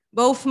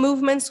 Both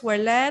movements were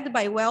led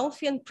by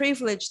wealthy and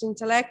privileged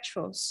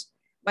intellectuals,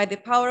 by the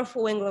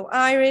powerful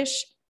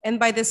Anglo-Irish, and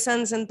by the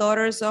sons and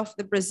daughters of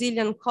the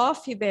Brazilian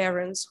coffee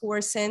barons who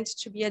were sent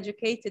to be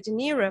educated in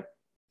Europe.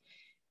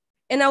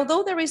 And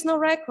although there is no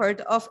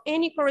record of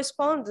any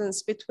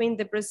correspondence between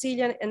the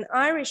Brazilian and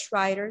Irish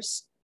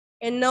writers,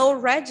 and no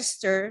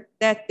register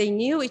that they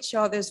knew each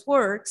other's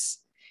works,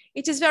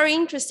 it is very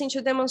interesting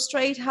to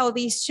demonstrate how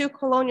these two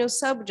colonial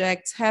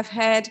subjects have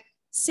had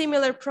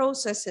similar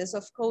processes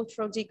of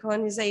cultural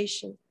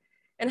decolonization,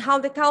 and how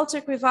the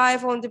Celtic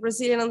revival and the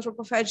Brazilian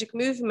anthropophagic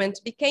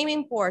movement became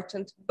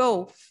important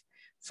both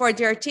for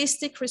the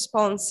artistic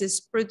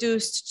responses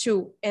produced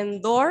to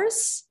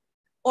endorse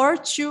or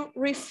to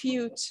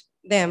refute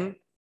them,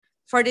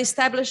 for the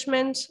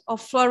establishment of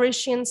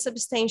flourishing and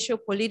substantial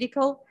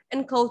political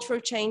and cultural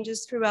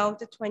changes throughout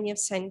the 20th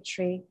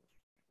century.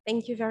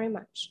 Thank you very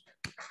much.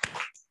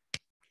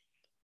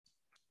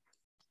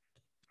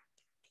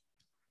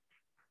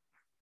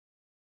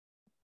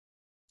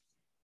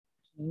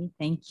 Okay,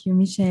 thank you,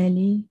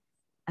 Michele.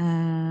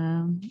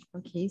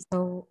 Okay,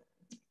 so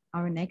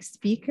our next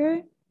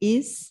speaker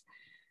is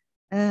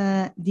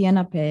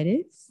DIANA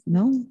Pérez.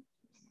 No,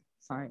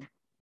 sorry.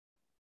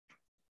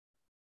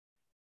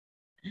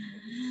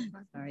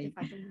 Sorry.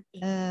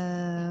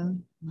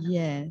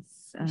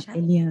 Yes,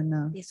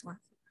 Eliana. This one.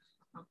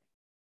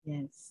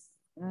 Yes.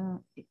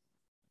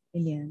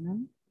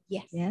 Eliana.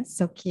 Yes.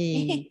 Yes,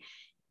 okay.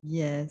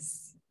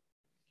 Yes.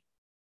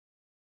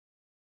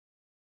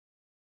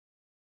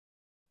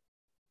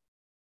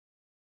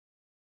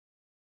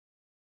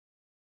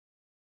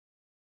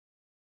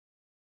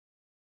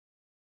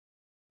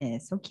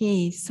 Yes,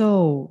 okay.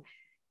 So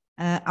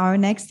our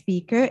next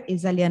speaker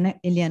is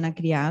Eliana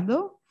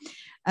Criado,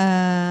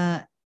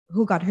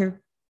 who got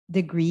her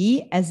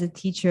degree as a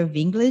teacher of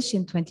English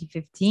in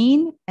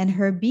 2015 and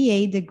her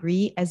BA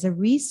degree as a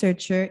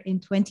researcher in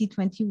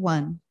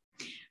 2021.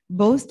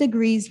 Both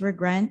degrees were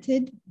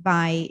granted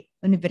by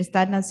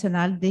Universidade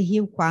Nacional de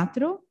Rio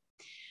Cuatro,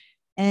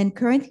 and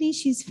currently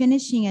she's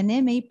finishing an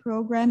MA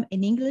program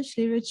in English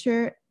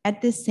literature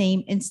at the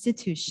same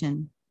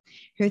institution.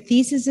 Her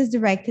thesis is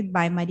directed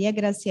by Maria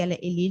Graciela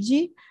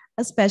Eligi,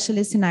 a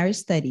specialist in Irish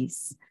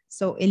studies.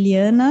 So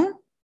Eliana,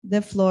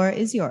 the floor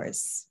is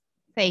yours.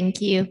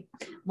 Thank you.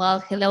 Well,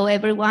 hello,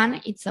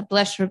 everyone. It's a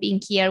pleasure being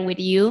here with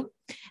you.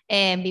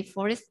 And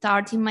before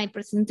starting my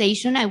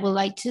presentation, I would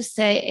like to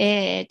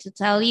say, to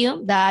tell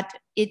you that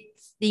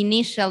it's the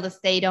initial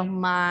state of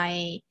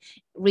my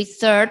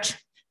research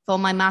for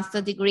my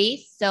master's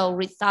degree. So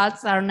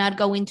results are not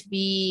going to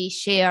be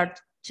shared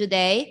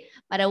today,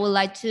 but I would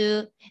like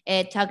to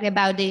talk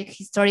about the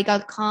historical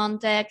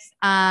context,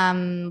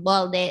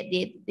 well,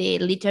 the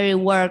literary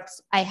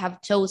works I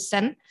have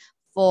chosen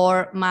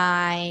for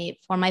my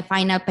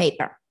final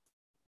paper.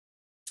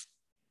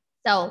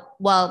 So,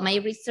 well, my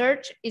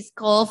research is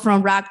called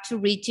From Rag to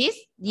Riches,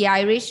 the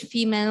Irish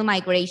Female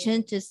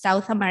Migration to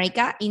South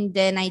America in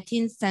the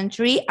 19th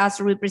Century as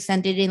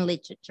Represented in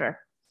Literature.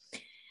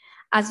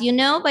 As you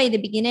know, by the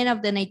beginning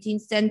of the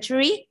 19th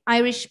century,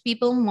 Irish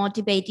people,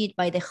 motivated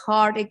by the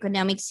hard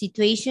economic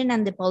situation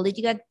and the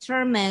political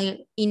turmoil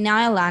in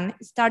Ireland,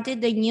 started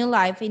their new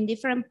life in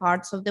different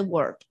parts of the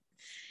world.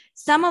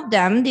 Some of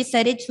them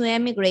decided to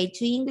emigrate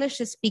to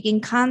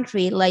English-speaking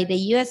countries like the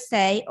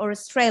USA or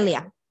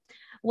Australia,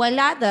 while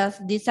others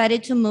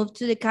decided to move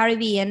to the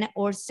Caribbean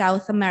or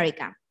South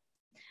America.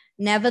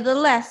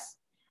 Nevertheless,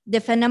 the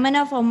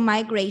phenomenon of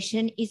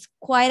migration is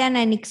quite an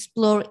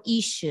unexplored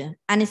issue,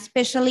 and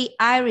especially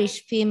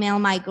Irish female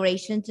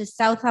migration to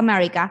South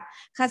America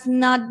has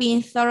not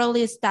been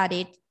thoroughly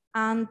studied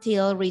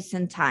until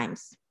recent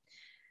times.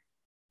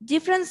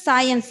 Different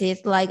sciences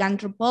like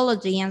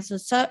anthropology and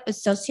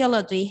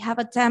sociology have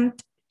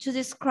attempted to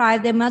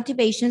describe the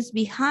motivations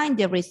behind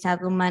the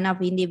resettlement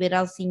of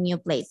individuals in new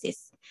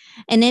places.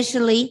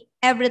 Initially,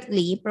 Everett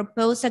Lee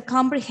proposed a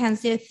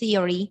comprehensive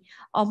theory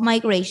of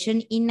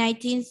migration in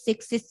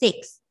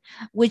 1966,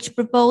 which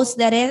proposed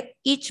that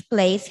each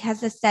place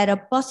has a set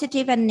of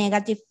positive and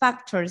negative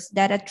factors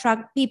that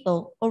attract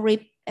people or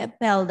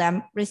repel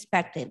them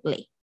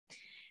respectively.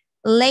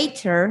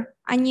 Later,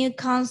 a new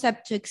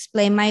concept to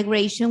explain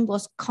migration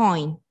was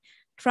coined,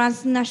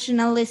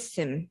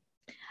 transnationalism.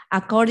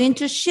 According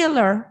to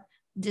Schiller,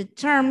 the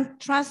term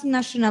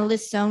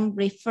transnationalism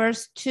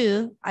refers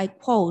to, I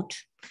quote,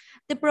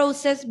 the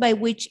process by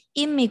which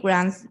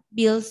immigrants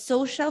build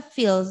social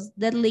fields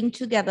that link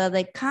together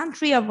the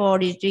country of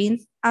origin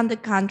and the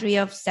country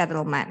of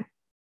settlement.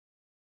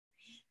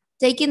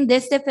 Taking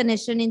this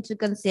definition into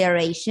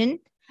consideration,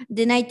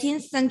 the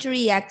 19th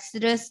century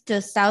exodus to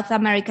South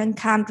American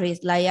countries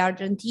like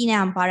Argentina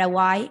and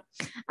Paraguay,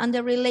 and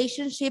the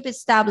relationship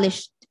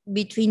established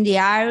between the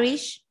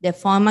Irish, the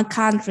former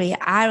country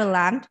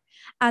Ireland,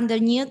 and the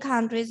new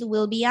countries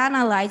will be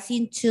analyzed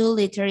in two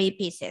literary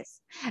pieces.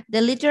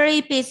 The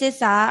literary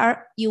pieces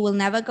are You Will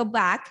Never Go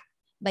Back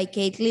by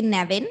Caitlin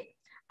Nevin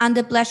and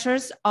The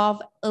Pleasures of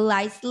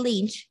Eliza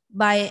Lynch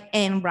by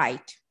Anne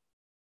Wright.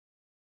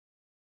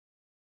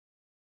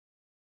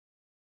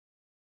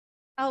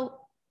 Oh,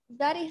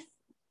 that is,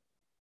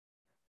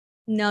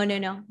 no.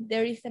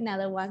 There is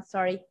another one,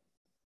 sorry.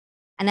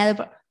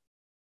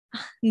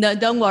 No,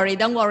 don't worry.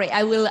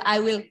 I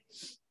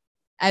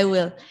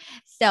will.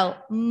 So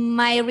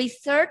my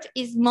research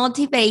is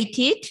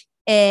motivated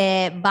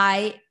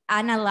by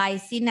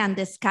analyzing and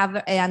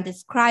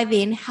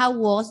describing how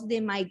was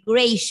the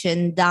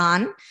migration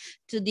done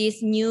to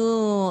these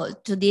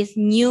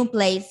new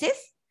places.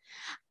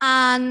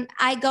 And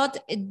I got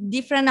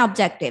different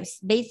objectives,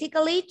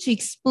 basically to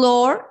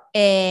explore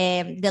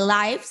the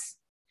lives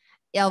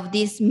of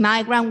these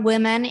migrant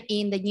women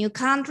in the new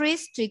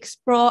countries, to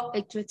explore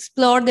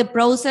the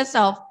process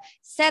of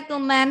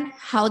settlement,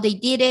 how they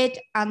did it,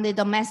 and the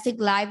domestic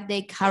life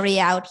they carry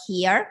out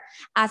here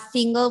as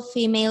single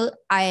female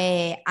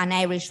and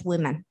Irish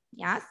women.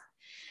 Yes.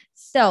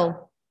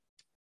 So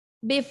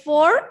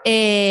before,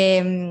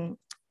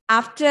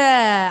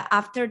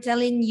 after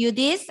telling you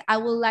this, I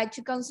would like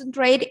to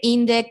concentrate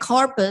in the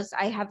corpus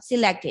I have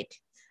selected.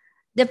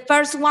 The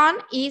first one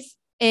is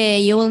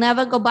You Will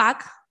Never Go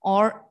Back,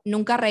 or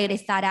Nunca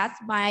Regresarás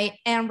by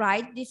Anne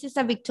Wright. This is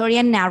a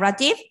Victorian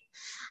narrative.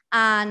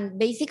 And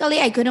basically,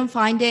 I couldn't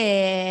find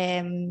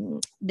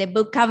the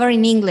book cover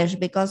in English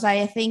because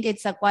I think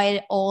it's a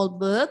quite old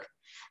book.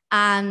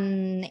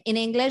 And in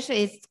English,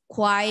 it's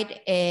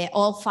quite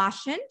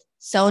old-fashioned.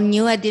 So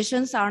new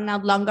editions are no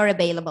longer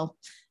available.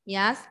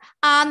 Yes.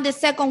 And the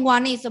second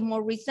one is a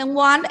more recent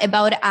one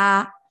about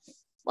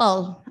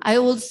well, I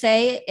would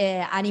say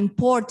an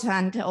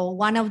important, or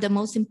one of the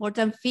most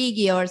important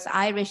figures,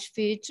 Irish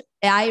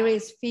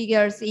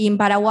figures in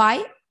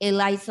Paraguay,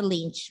 Eliza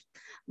Lynch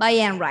by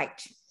Anne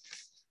Wright.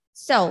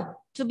 So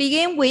to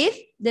begin with,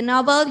 the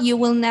novel You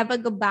Will Never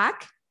Go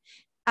Back,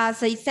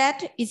 as I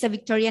said, is a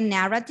Victorian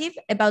narrative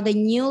about the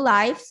new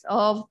lives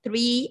of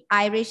three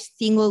Irish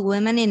single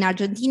women in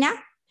Argentina,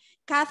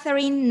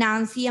 Catherine,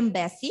 Nancy, and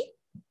Bessie.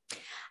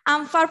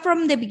 And far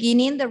from the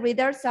beginning, the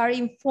readers are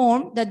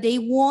informed that they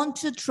want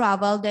to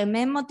travel. Their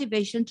main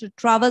motivation to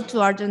travel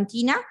to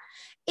Argentina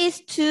is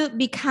to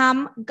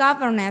become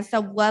governess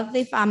of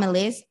wealthy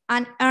families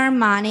and earn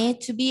money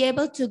to be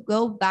able to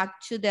go back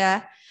to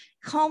the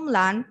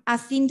homeland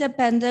as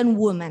independent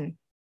women.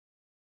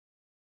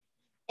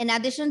 In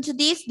addition to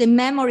this, the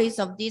memories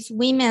of these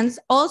women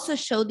also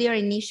show their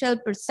initial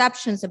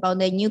perceptions about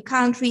the new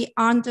country,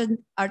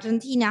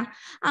 Argentina,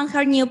 and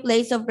her new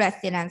place of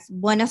residence,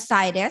 Buenos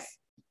Aires,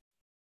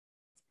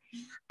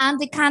 and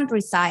the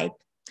countryside,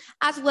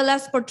 as well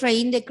as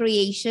portraying the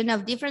creation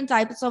of different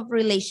types of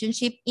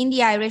relationship in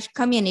the Irish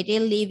community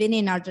living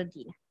in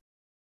Argentina.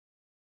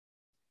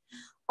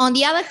 On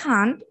the other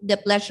hand, The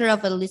Pleasure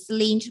of Eliza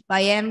Lynch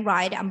by Anne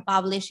Wright and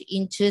published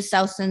in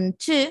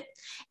 2002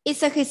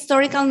 is a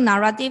historical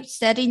narrative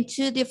set in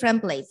two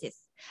different places,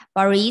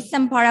 Paris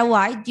and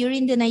Paraguay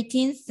during the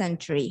 19th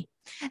century.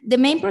 The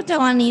main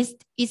protagonist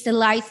is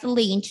Eliza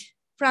Lynch,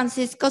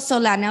 Francisco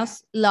Solano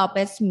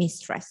Lopez's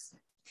mistress.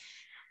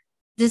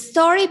 The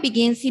story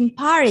begins in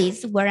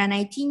Paris, where a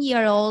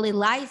 19-year-old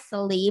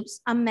Eliza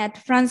lives and met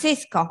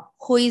Francisco,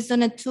 who is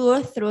on a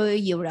tour through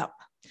Europe.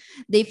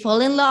 They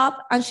fall in love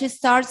and she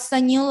starts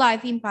a new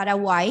life in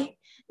Paraguay,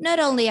 not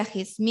only as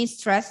his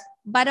mistress,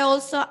 but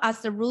also as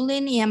the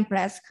ruling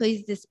empress who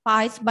is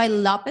despised by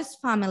Lopez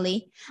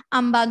family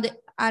and by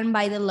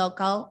the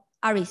local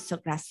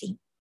aristocracy.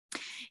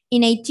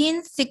 In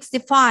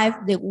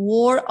 1865, the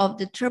War of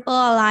the Triple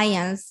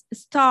Alliance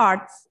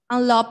starts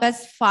and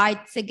Lopez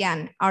fights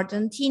again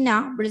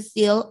Argentina,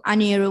 Brazil,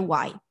 and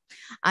Uruguay.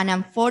 And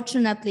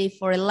unfortunately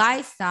for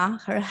Eliza,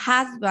 her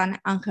husband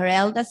and her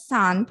eldest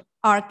son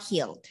are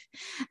killed.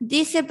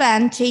 This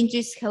event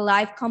changes her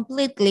life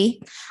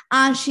completely,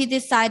 and she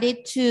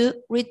decided to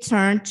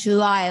return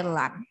to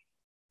Ireland.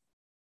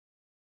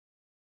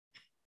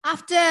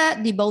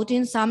 After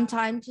devoting some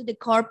time to the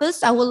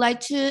corpus, I would like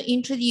to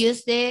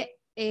introduce the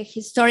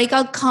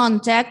historical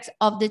context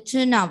of the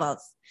two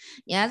novels.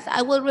 Yes,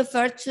 I will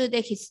refer to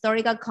the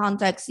historical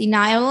context in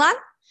Ireland,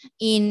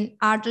 in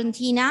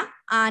Argentina,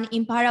 and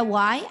in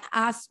Paraguay,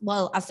 as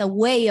well as a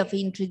way of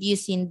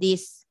introducing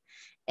this,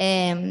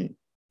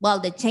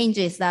 the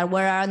changes that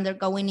were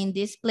undergoing in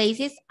these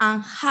places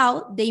and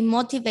how they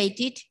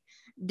motivated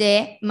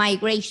the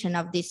migration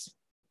of these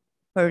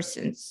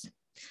persons.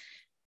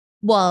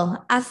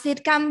 Well, as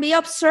it can be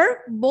observed,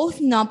 both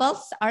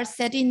novels are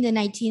set in the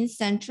 19th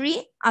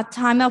century, a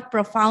time of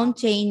profound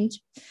change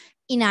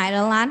in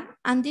Ireland,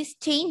 and these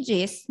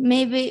changes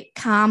may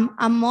become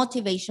a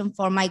motivation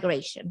for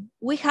migration.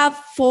 We have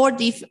four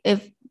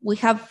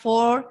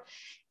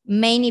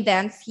main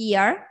events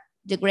here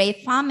the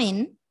Great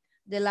Famine,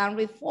 the Land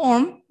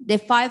Reform, the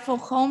Fight for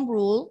Home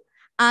Rule,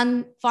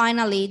 and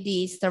finally the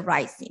Easter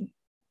Rising.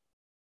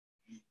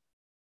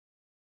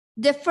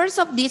 The first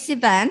of this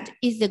event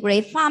is the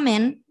Great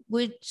Famine,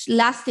 which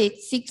lasted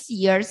 6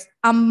 years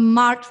and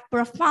marked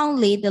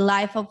profoundly the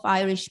life of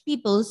Irish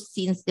people,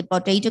 since the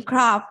potato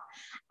crop,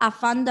 a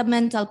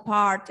fundamental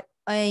part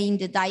in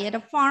the diet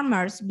of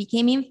farmers,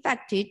 became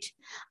infected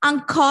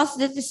and caused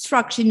the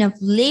destruction of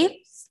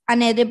leaves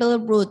and edible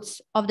roots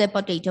of the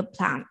potato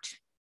plant.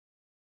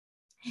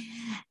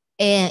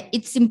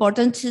 It's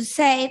important to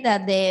say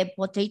that the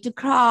potato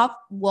crop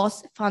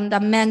was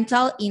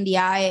fundamental in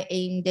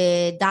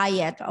the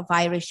diet of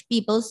Irish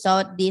people,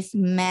 so this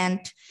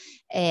meant,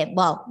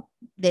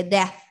 the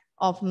death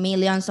of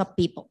millions of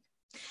people.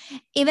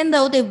 Even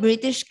though the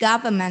British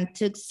government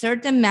took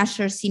certain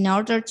measures in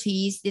order to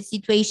ease the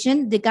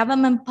situation, the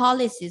government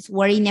policies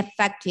were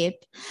ineffective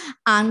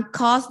and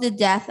caused the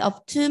death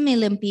of 2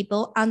 million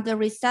people and the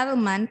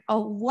resettlement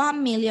of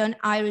 1 million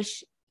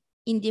Irish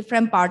in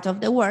different parts of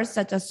the world,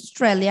 such as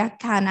Australia,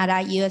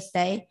 Canada,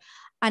 USA,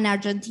 and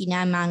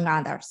Argentina, among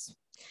others.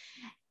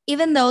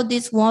 Even though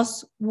this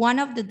was one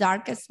of the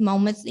darkest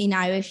moments in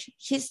Irish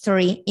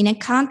history, in a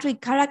country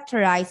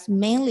characterized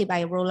mainly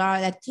by rural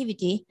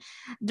activity,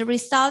 the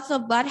results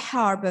of bad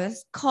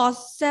harvests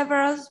caused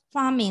several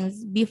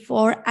famines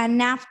before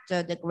and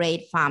after the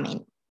Great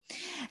Famine.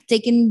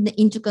 Taking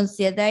into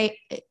consideration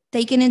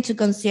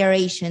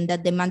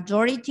that the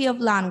majority of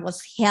land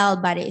was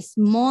held by a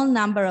small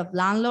number of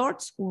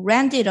landlords who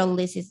rented or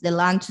leased the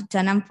land to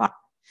tenant farmers,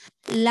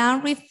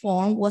 land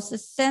reform was a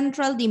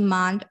central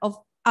demand of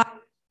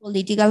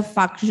political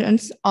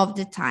factions of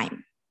the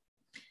time.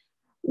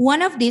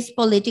 One of these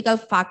political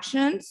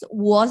factions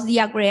was the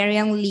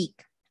Agrarian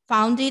League,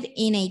 founded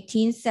in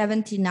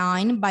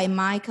 1879 by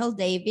Michael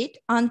David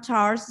and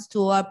Charles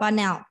Stuart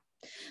Parnell,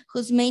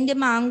 whose main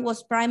demand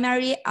was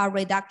primarily a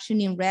reduction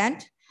in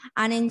rent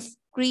and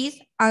increase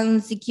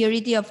and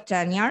security of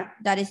tenure,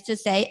 that is to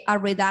say, a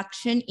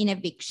reduction in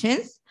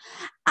evictions,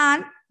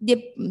 and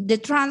the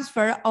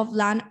transfer of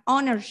land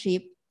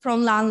ownership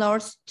from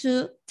landlords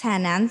to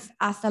tenants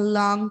as a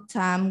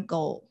long-term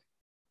goal.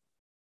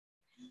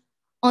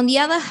 On the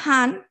other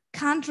hand,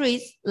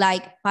 countries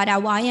like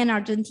Paraguay and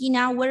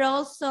Argentina were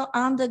also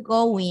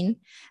undergoing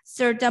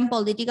certain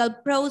political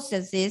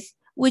processes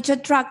which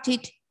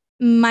attracted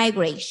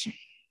immigration.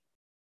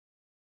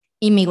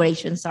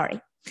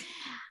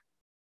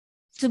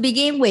 To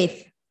begin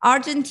with,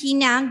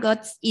 Argentina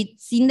got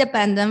its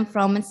independence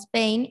from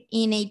Spain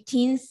in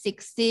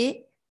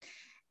 1816,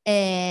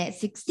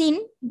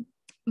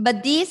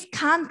 but this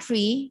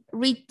country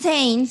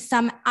retained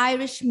some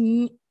Irish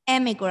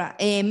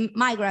migrants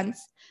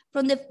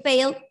from the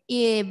failed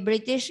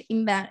British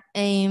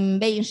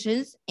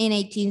invasions in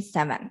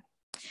 1807.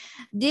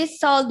 These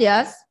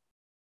soldiers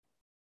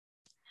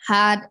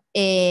had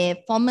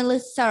formerly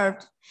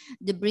served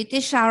the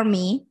British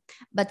Army,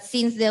 but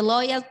since the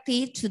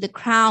loyalty to the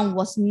crown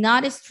was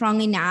not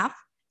strong enough,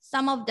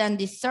 some of them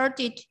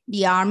deserted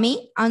the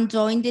army and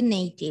joined the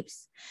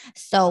natives.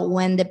 So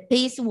when the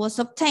peace was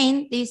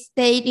obtained, they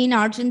stayed in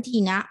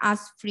Argentina as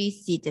free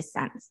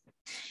citizens.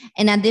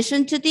 In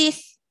addition to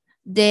this,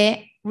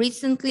 the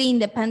recently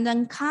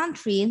independent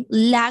country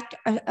lacked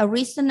a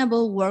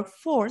reasonable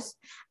workforce,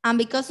 and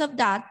because of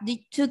that,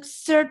 they took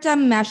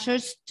certain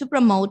measures to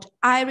promote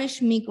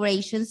Irish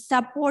migration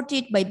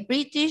supported by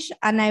British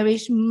and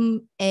Irish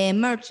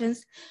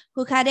merchants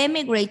who had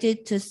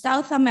emigrated to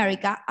South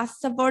America as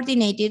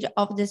subordinated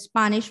of the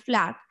Spanish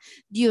flag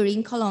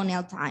during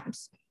colonial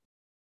times.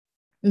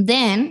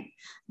 Then,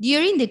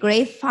 during the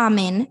Great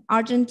Famine,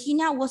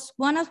 Argentina was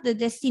one of the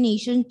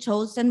destinations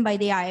chosen by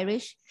the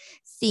Irish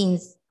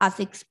since, as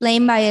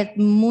explained by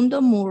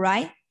Edmundo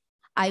Murray,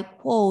 I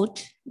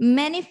quote,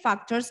 "Many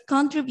factors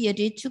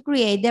contributed to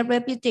create the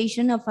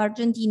reputation of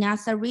Argentina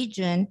as a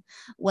region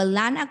where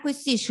land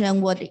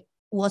acquisition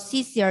was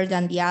easier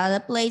than the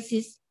other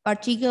places,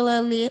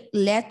 particularly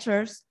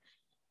letters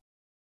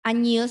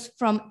and news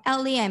from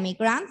early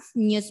immigrants,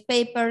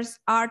 newspapers,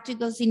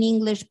 articles in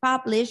English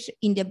published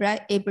in the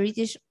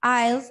British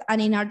Isles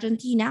and in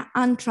Argentina,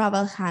 and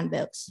travel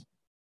handbooks."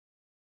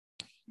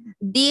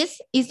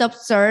 This is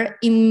observed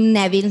in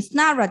Nevin's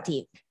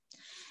narrative.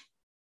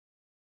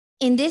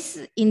 In this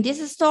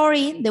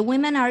story, the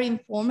women are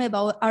informed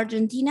about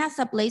Argentina as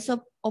a place of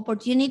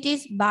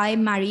opportunities by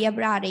Maria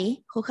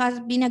Brady, who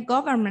has been a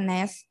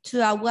governess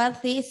to a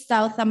wealthy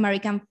South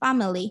American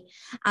family,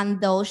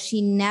 and though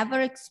she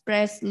never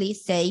expressly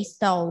says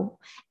so,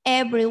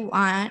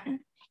 everyone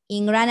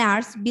in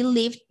Granars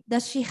believed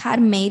that she had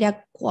made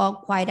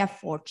quite a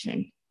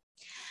fortune.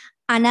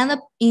 Another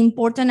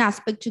important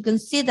aspect to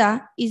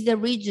consider is the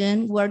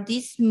region where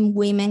these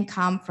women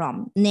come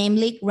from,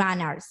 namely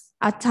Granars,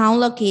 a town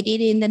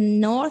located in the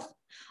north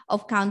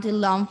of County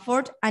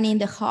Longford and in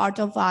the heart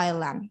of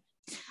Ireland.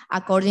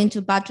 According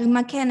to Patrick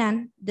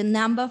McKenna, the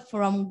number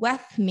from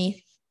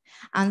Westmeath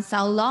and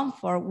South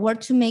Longford were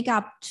to make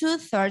up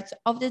 2/3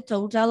 of the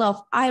total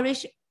of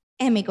Irish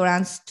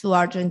immigrants to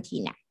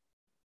Argentina.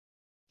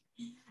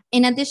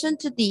 In addition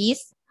to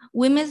this,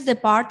 women's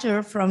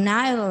departure from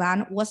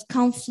Ireland was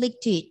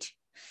conflicting,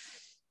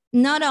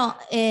 not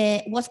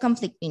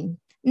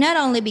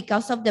only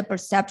because of the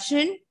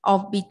perception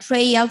of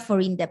betrayal for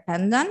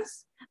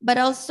independence, but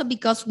also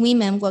because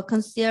women were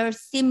considered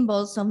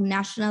symbols of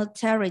national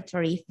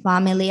territory,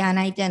 family, and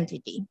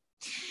identity.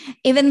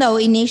 Even though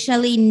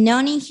initially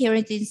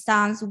non-inheriting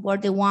sons were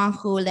the ones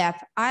who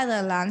left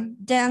Ireland,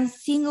 then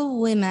single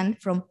women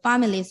from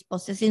families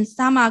possessing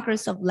some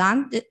acres of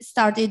land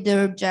started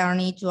their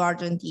journey to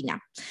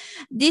Argentina.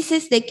 This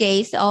is the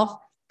case of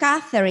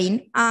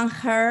Catherine and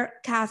her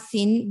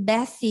cousin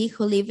Bessie,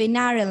 who live in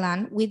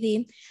Ireland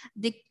within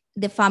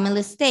the family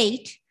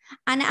estate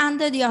and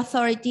under the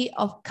authority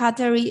of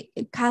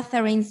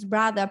Catherine's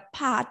brother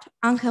Pat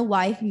and her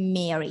wife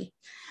Mary,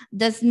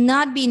 thus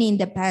not being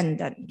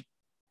independent.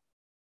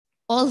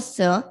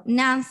 Also,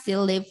 Nancy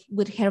lived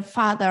with her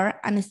father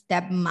and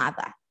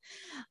stepmother.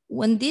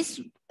 When these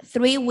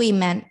three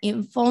women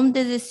informed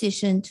the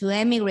decision to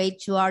emigrate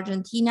to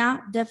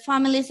Argentina, the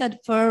families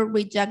at first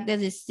rejected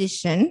the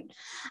decision,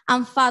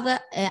 and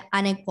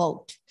I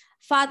quote,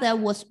 "Father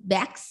was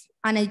vexed,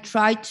 and I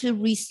tried to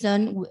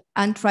reason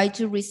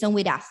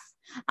with us,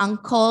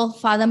 and called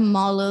Father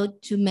Molo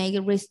to make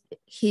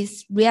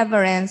his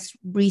reverence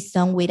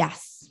reason with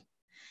us.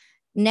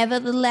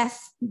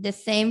 Nevertheless, the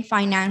same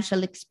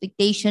financial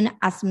expectation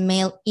as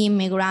male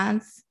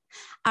immigrants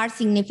are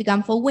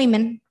significant for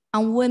women,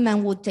 and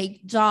women would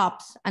take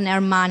jobs and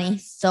earn money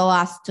so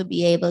as to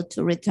be able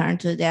to return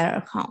to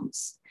their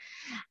homes.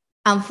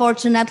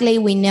 Unfortunately,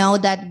 we know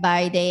that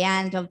by the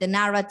end of the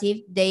narrative,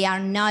 they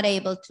are not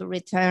able to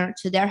return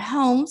to their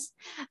homes,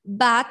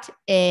 but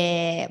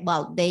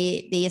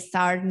they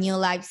start new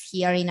lives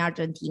here in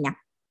Argentina.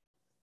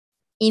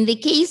 In the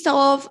case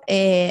of,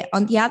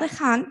 on the other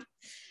hand,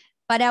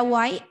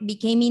 Paraguay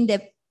became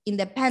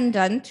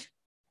independent,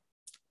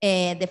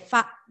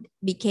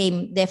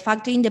 became de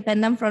facto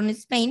independent from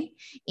Spain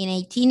in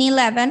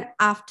 1811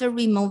 after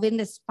removing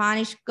the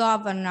Spanish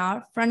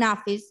governor from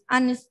office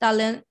and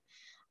installing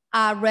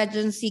a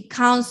regency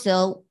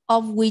council,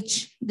 of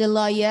which the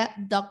lawyer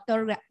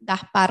Dr.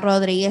 Gaspar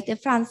Rodriguez de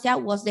Francia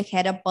was the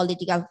head of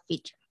political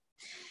feature.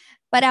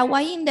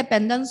 Paraguay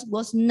independence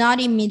was not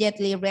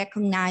immediately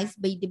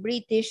recognized by the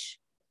British.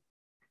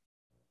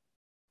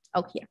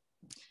 Oh, here.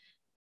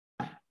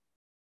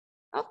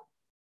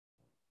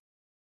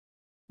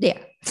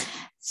 There,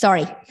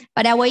 sorry.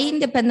 Paraguay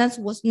independence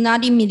was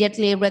not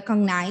immediately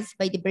recognized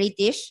by the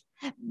British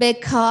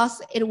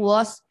because it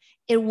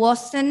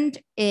wasn't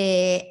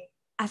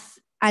as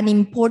an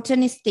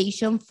important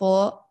station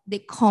for the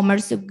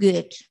commerce of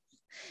goods.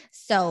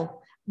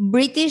 So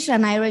British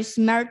and Irish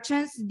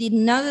merchants did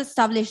not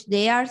establish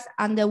theirs,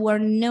 and there were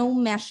no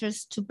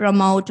measures to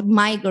promote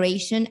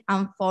migration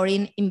and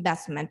foreign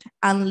investment,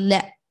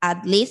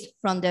 at least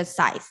from their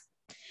side.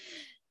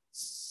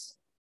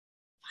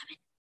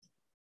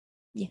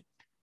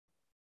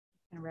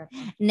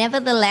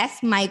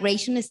 Nevertheless,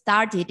 migration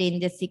started in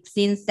the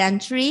 16th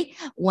century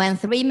when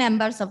three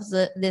members of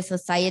the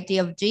Society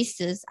of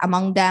Jesus,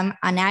 among them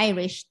an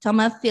Irish,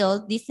 Thomas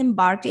Field,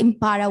 disembarked in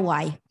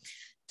Paraguay.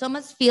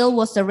 Thomas Field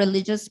was a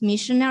religious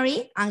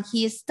missionary, and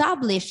he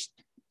established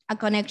a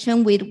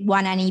connection with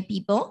Guarani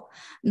people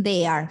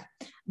there.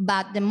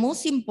 But the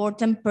most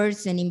important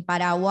person in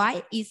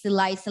Paraguay is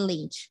Eliza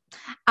Lynch,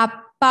 a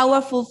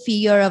powerful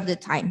figure of the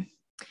time.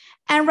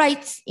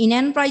 In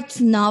Anne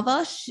Wright's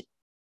novel,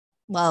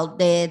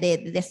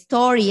 the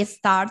story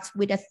starts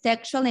with a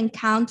sexual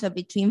encounter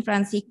between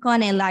Francisco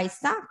and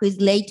Eliza, who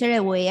is later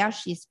aware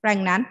she's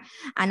pregnant,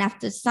 and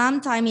after some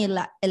time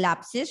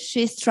elapses,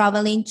 she's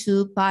traveling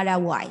to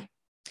Paraguay.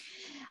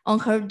 On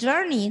her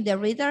journey, the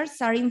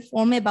readers are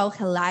informed about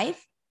her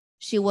life.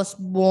 She was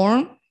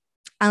born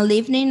and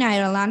lived in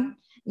Ireland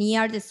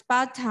near the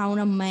spa town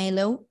of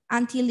Mallow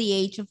until the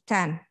age of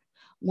 10,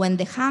 when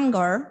the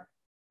hunger,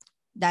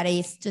 that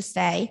is to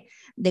say,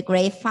 the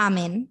Great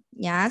Famine,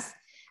 yes,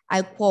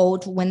 I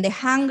quote, "When the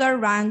hunger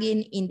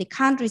raging in the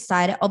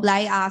countryside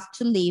obliged us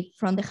to leave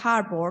from the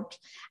harbor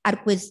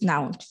at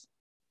Casement."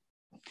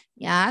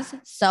 Yes,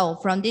 so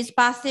from this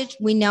passage,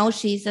 we know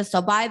she's a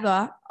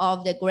survivor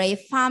of the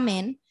Great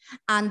Famine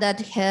and that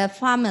her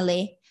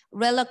family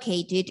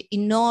relocated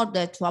in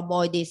order to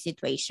avoid this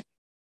situation.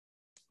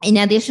 In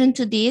addition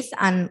to this,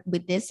 and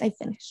with this I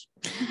finish.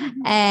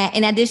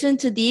 In addition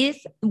to this,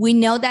 we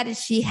know that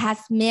she has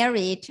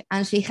married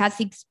and she has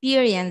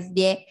experienced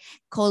the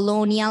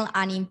colonial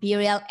and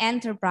imperial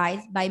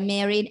enterprise by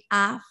marrying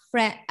a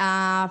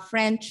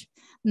French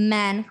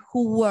man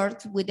who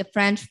worked with the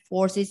French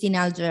forces in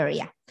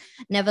Algeria.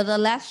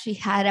 Nevertheless, she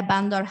had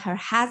abandoned her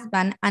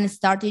husband and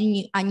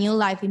started a new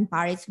life in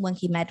Paris when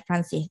he met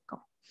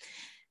Francisco.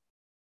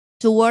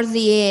 Towards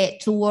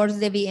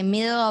the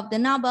middle of the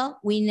novel,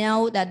 we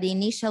know that the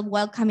initial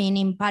welcoming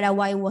in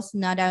Paraguay was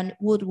not a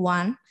good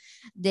one.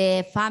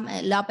 The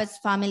Lopez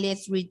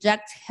families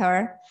reject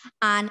her,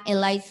 and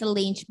Eliza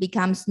Lynch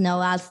becomes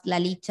known as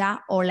Lalita,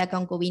 or La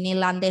Concubina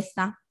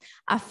Irlandesa,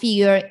 a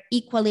figure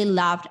equally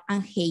loved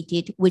and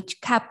hated, which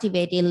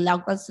captivated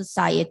local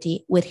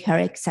society with her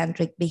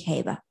eccentric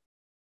behavior.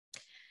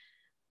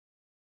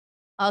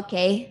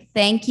 Okay,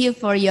 thank you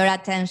for your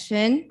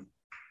attention.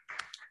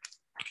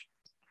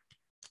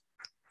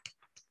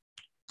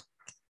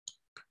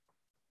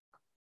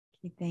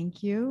 Okay,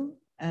 thank you,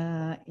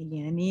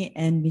 Eliane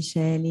and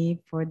Michele,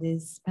 for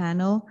this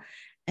panel.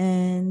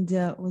 And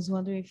was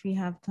wondering if we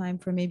have time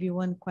for maybe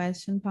one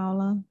question,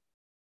 Paula?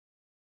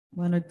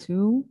 One or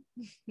two?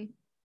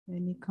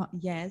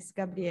 Yes,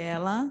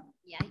 Gabriela.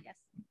 Yeah, yes.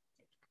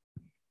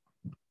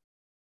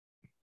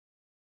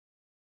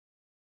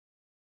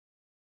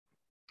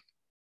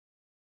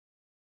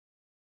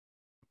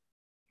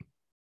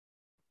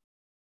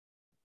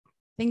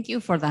 Thank you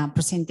for the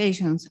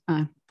presentations.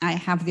 I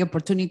have the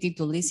opportunity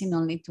to listen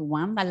only to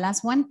one, the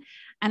last one.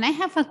 And I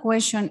have a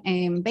question.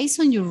 Based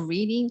on your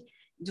reading,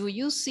 do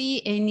you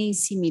see any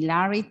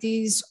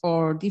similarities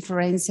or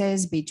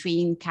differences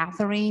between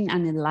Catherine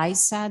and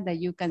Eliza that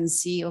you can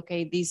see,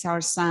 okay, these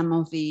are some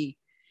of the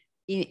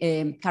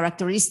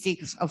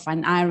characteristics of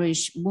an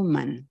Irish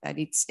woman, that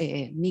it's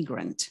a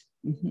migrant?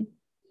 Mm-hmm.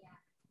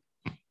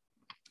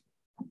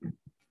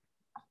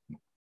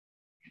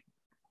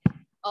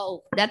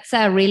 Oh, that's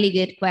a really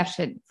good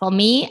question. For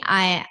me,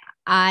 I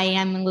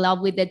am in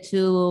love with the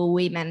two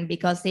women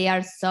because they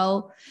are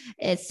so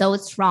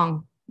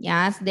strong.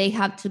 Yes, they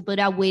have to put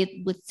up with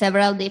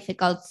several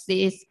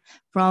difficulties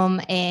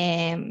from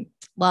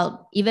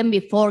well, even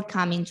before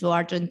coming to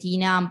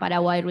Argentina and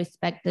Paraguay,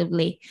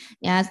 respectively.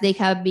 Yes, they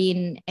have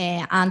been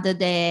under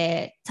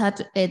they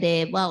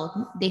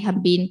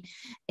have been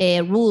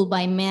ruled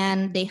by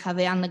men. They have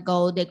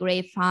undergone the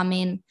Great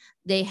Famine.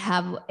 They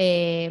have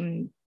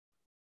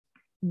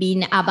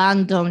been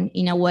abandoned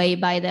in a way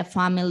by the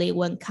family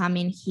when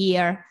coming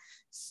here.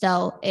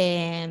 So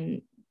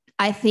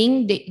I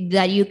think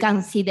that you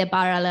can see the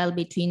parallel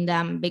between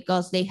them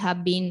because they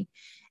have been,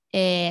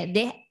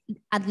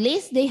 at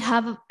least they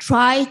have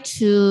tried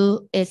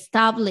to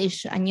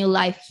establish a new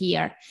life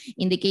here.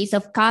 In the case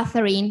of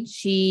Catherine,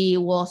 she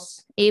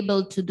was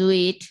able to do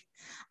it.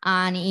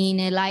 And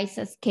in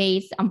Eliza's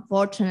case,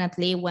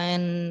 unfortunately,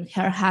 when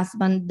her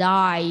husband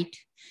died,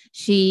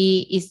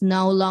 she is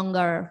no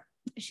longer,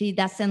 she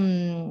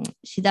doesn't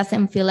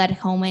feel at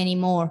home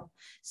anymore.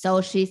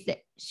 So she's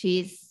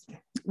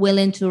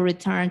willing to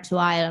return to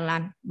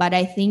Ireland. But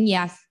I think,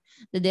 yes,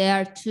 that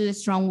there are two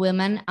strong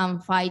women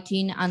and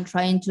fighting and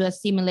trying to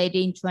assimilate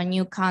into a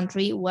new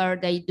country where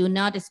they do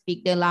not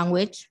speak the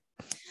language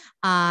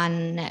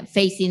and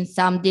facing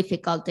some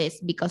difficulties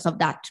because of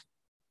that.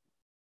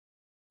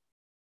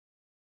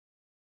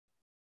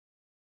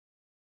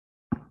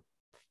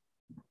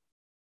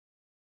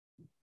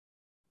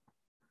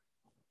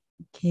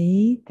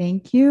 Okay,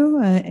 thank you.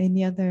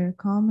 Any other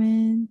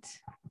comment?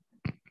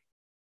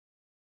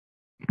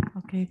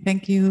 Okay,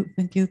 thank you.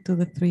 Thank you to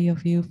the three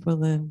of you for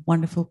the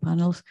wonderful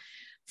panels.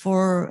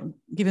 For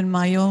given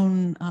my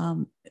own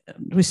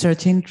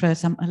research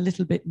interest, I was a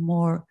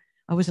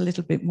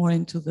little bit more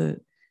into the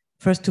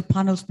first two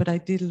panels, but I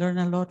did learn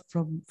a lot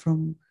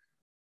from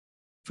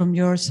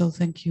yours, so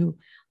thank you.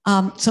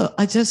 So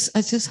I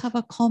just have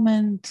a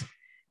comment.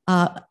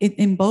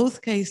 In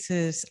both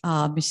cases,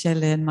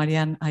 Michele and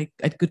Marianne,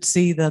 I could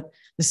see that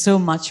there's so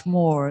much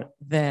more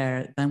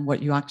there than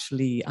what you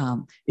actually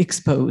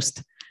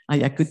exposed.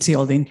 I could see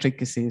all the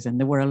intricacies, and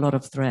there were a lot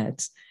of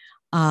threads.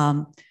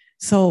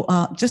 So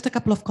just a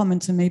couple of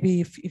comments, and maybe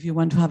if you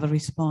want to have a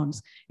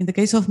response. In the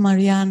case of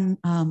Marianne,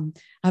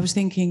 I was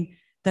thinking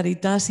that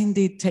it does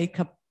indeed take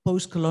a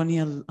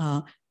post-colonial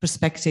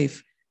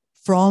perspective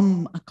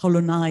from a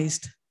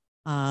colonized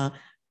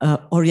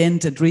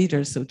oriented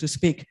reader, so to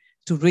speak,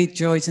 to read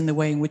Joyce in the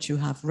way in which you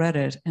have read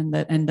it. And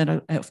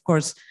then of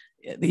course,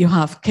 you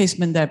have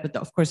Casement there, but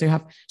of course you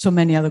have so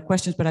many other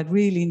questions, but I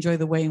really enjoy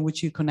the way in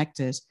which you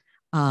connected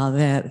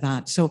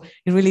that. So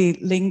it really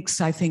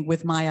links, I think,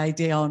 with my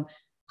idea on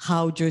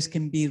how Joyce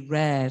can be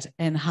read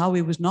and how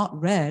it was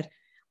not read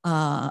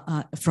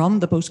from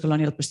the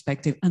post-colonial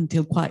perspective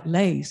until quite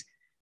late.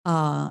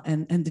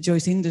 And the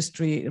Joyce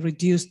industry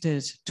reduced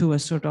it to a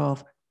sort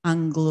of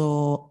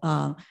Anglo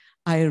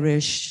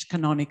Irish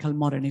canonical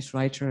modernist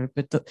writer,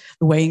 but the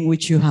way in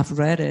which you have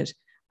read it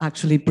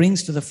actually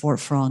brings to the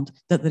forefront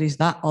that there is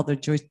that other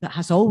Joyce that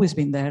has always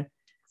been there.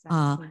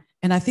 Exactly.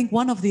 And I think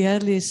one of the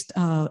earliest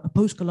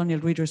post-colonial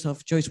readers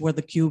of Joyce were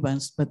the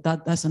Cubans, but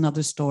that's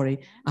another story.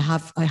 I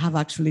have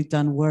actually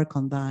done work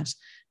on that,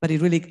 but it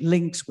really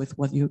links with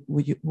what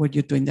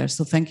you're doing there.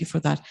 So thank you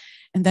for that.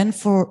 And then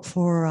for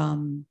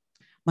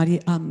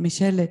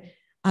Michele,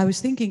 I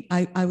was thinking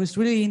I was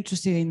really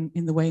interested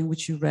in the way in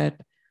which you read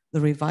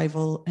the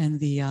revival and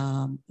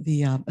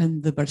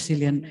the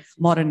Brazilian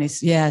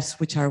modernists, yes,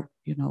 which are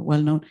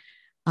well known.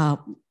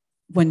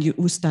 when you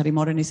study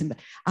modernism.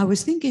 I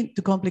was thinking,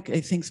 to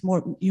complicate things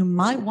more, you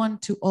might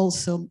want to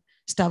also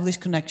establish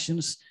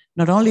connections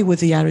not only with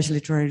the Irish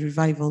literary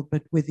revival,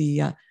 but with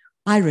the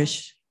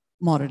Irish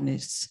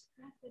modernists.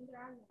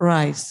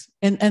 Right,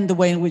 and the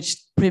way in which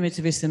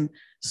primitivism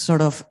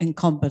sort of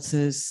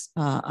encompasses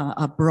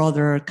a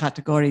broader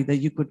category that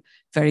you could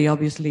very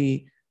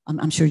obviously,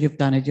 I'm sure you've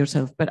done it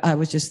yourself, but I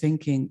was just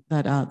thinking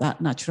that that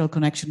natural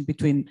connection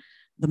between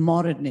the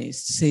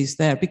modernists is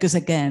there, because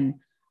again,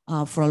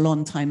 for a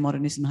long time,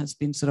 modernism has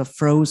been sort of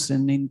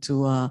frozen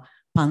into a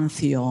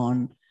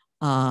pantheon,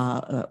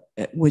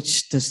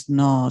 which does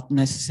not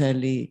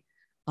necessarily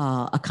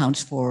account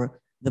for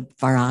the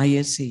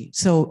variety.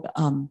 So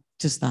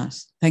just that.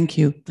 Thank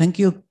you. Thank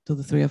you to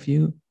the three of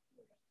you. Would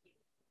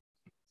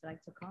you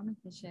like to comment,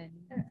 Michelle?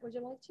 Would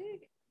you like to?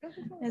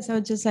 Yes, I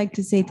would just like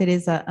to say,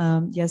 Teresa,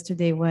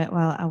 yesterday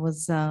while I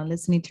was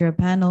listening to your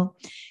panel,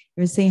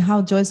 you were saying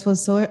how Joyce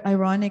was so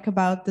ironic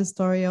about the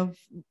story of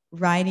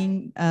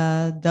writing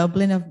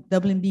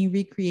Dublin being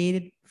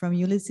recreated from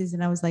Ulysses.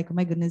 And I was like, oh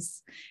my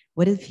goodness,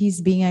 what if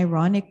he's being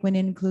ironic when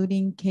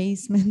including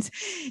Casement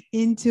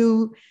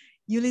into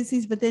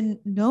Ulysses? But then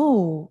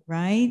no,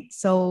 right?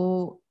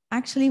 So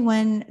actually,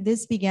 when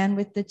this began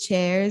with the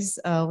chairs,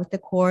 with the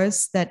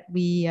course that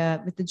we,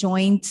 with the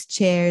joint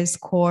chairs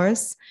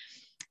course,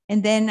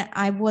 and then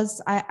I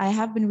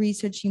have been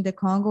researching the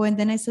Congo, and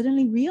then I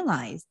suddenly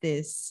realized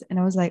this, and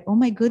I was like, oh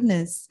my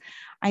goodness,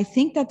 I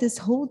think that this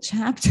whole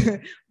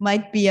chapter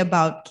might be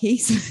about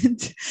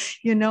Casement,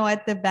 you know,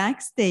 at the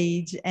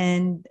backstage,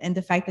 and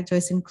the fact that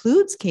Joyce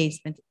includes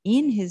Casement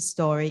in his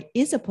story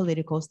is a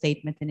political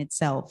statement in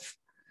itself.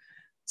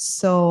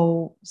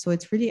 So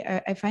it's really,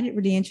 I find it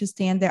really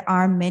interesting, and there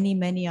are many,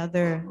 many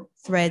other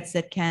threads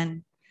that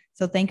can.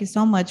 So thank you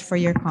so much for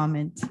your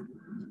comment.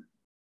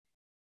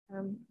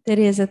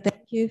 Teresa,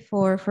 thank you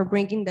for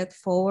bringing that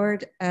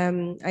forward.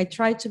 I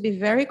tried to be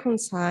very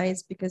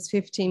concise because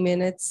 15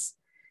 minutes,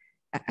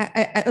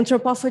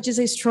 anthropophagy is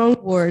a strong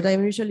word.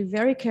 I'm usually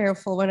very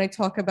careful when I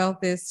talk about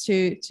this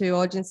to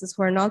audiences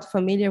who are not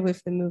familiar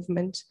with the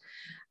movement.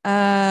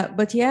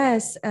 But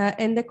yes,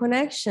 and the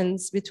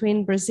connections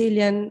between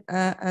Brazilian,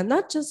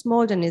 not just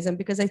modernism,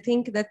 because I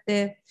think that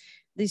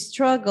the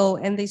struggle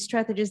and the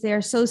strategies, they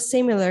are so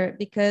similar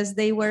because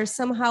they were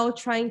somehow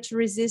trying to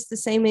resist the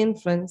same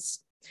influence.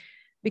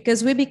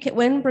 Because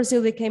when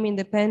Brazil became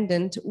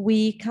independent,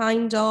 we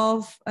kind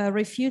of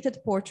refuted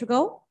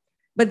Portugal,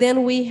 but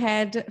then we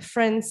had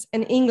France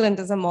and England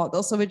as a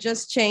model. So we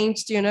just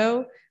changed, you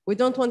know, we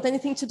don't want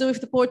anything to do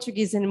with the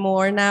Portuguese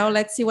anymore. Now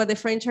let's see what the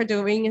French are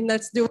doing and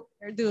let's do what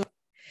they're doing.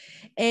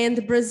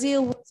 And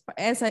Brazil,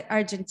 as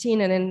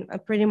Argentina and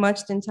pretty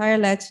much the entire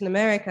Latin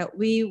America,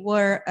 we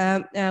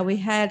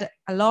had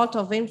a lot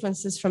of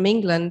influences from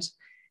England,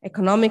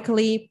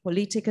 economically,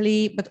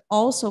 politically, but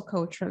also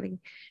culturally.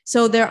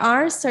 So there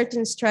are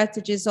certain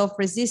strategies of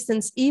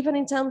resistance, even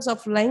in terms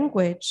of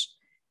language,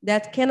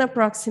 that can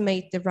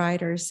approximate the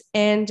writers.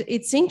 And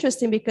it's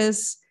interesting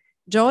because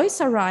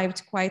Joyce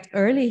arrived quite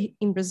early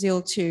in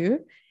Brazil too.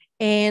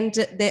 And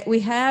that we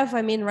have,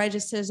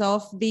 registers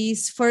of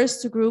these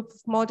first group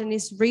of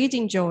modernists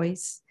reading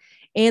Joyce.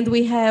 And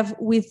we have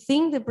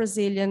within the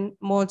Brazilian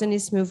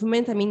modernist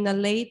movement, a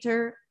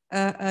later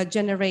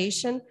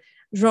generation,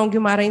 João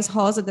Guimarães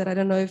Rosa, that I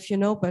don't know if you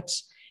know, but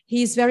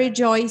he's very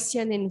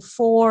Joycean in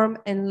form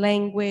and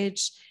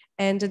language.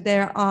 And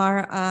there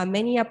are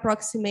many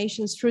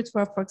approximations,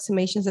 fruitful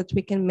approximations that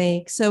we can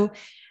make. So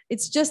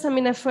it's just,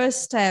 a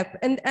first step.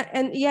 And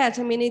yet,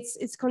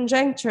 it's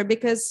conjecture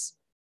because,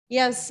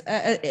 yes,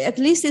 at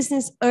least in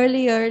this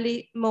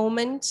early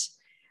moment,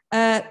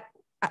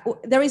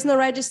 there is no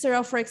register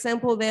of, for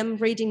example, them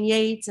reading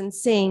Yeats and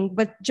Synge,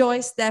 but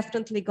Joyce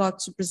definitely got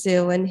to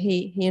Brazil and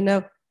he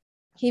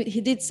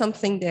did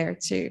something there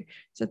too.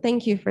 So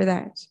thank you for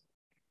that.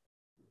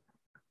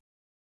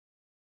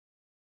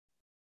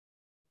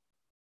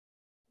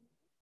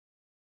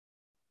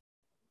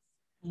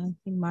 I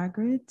think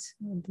Margaret,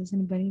 does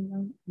anybody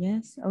know?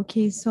 Yes,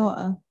 okay,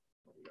 so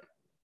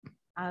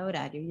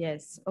horario,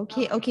 yes.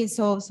 Okay,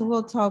 so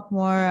we'll talk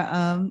more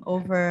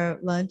over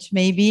lunch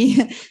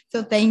maybe.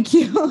 So thank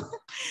you.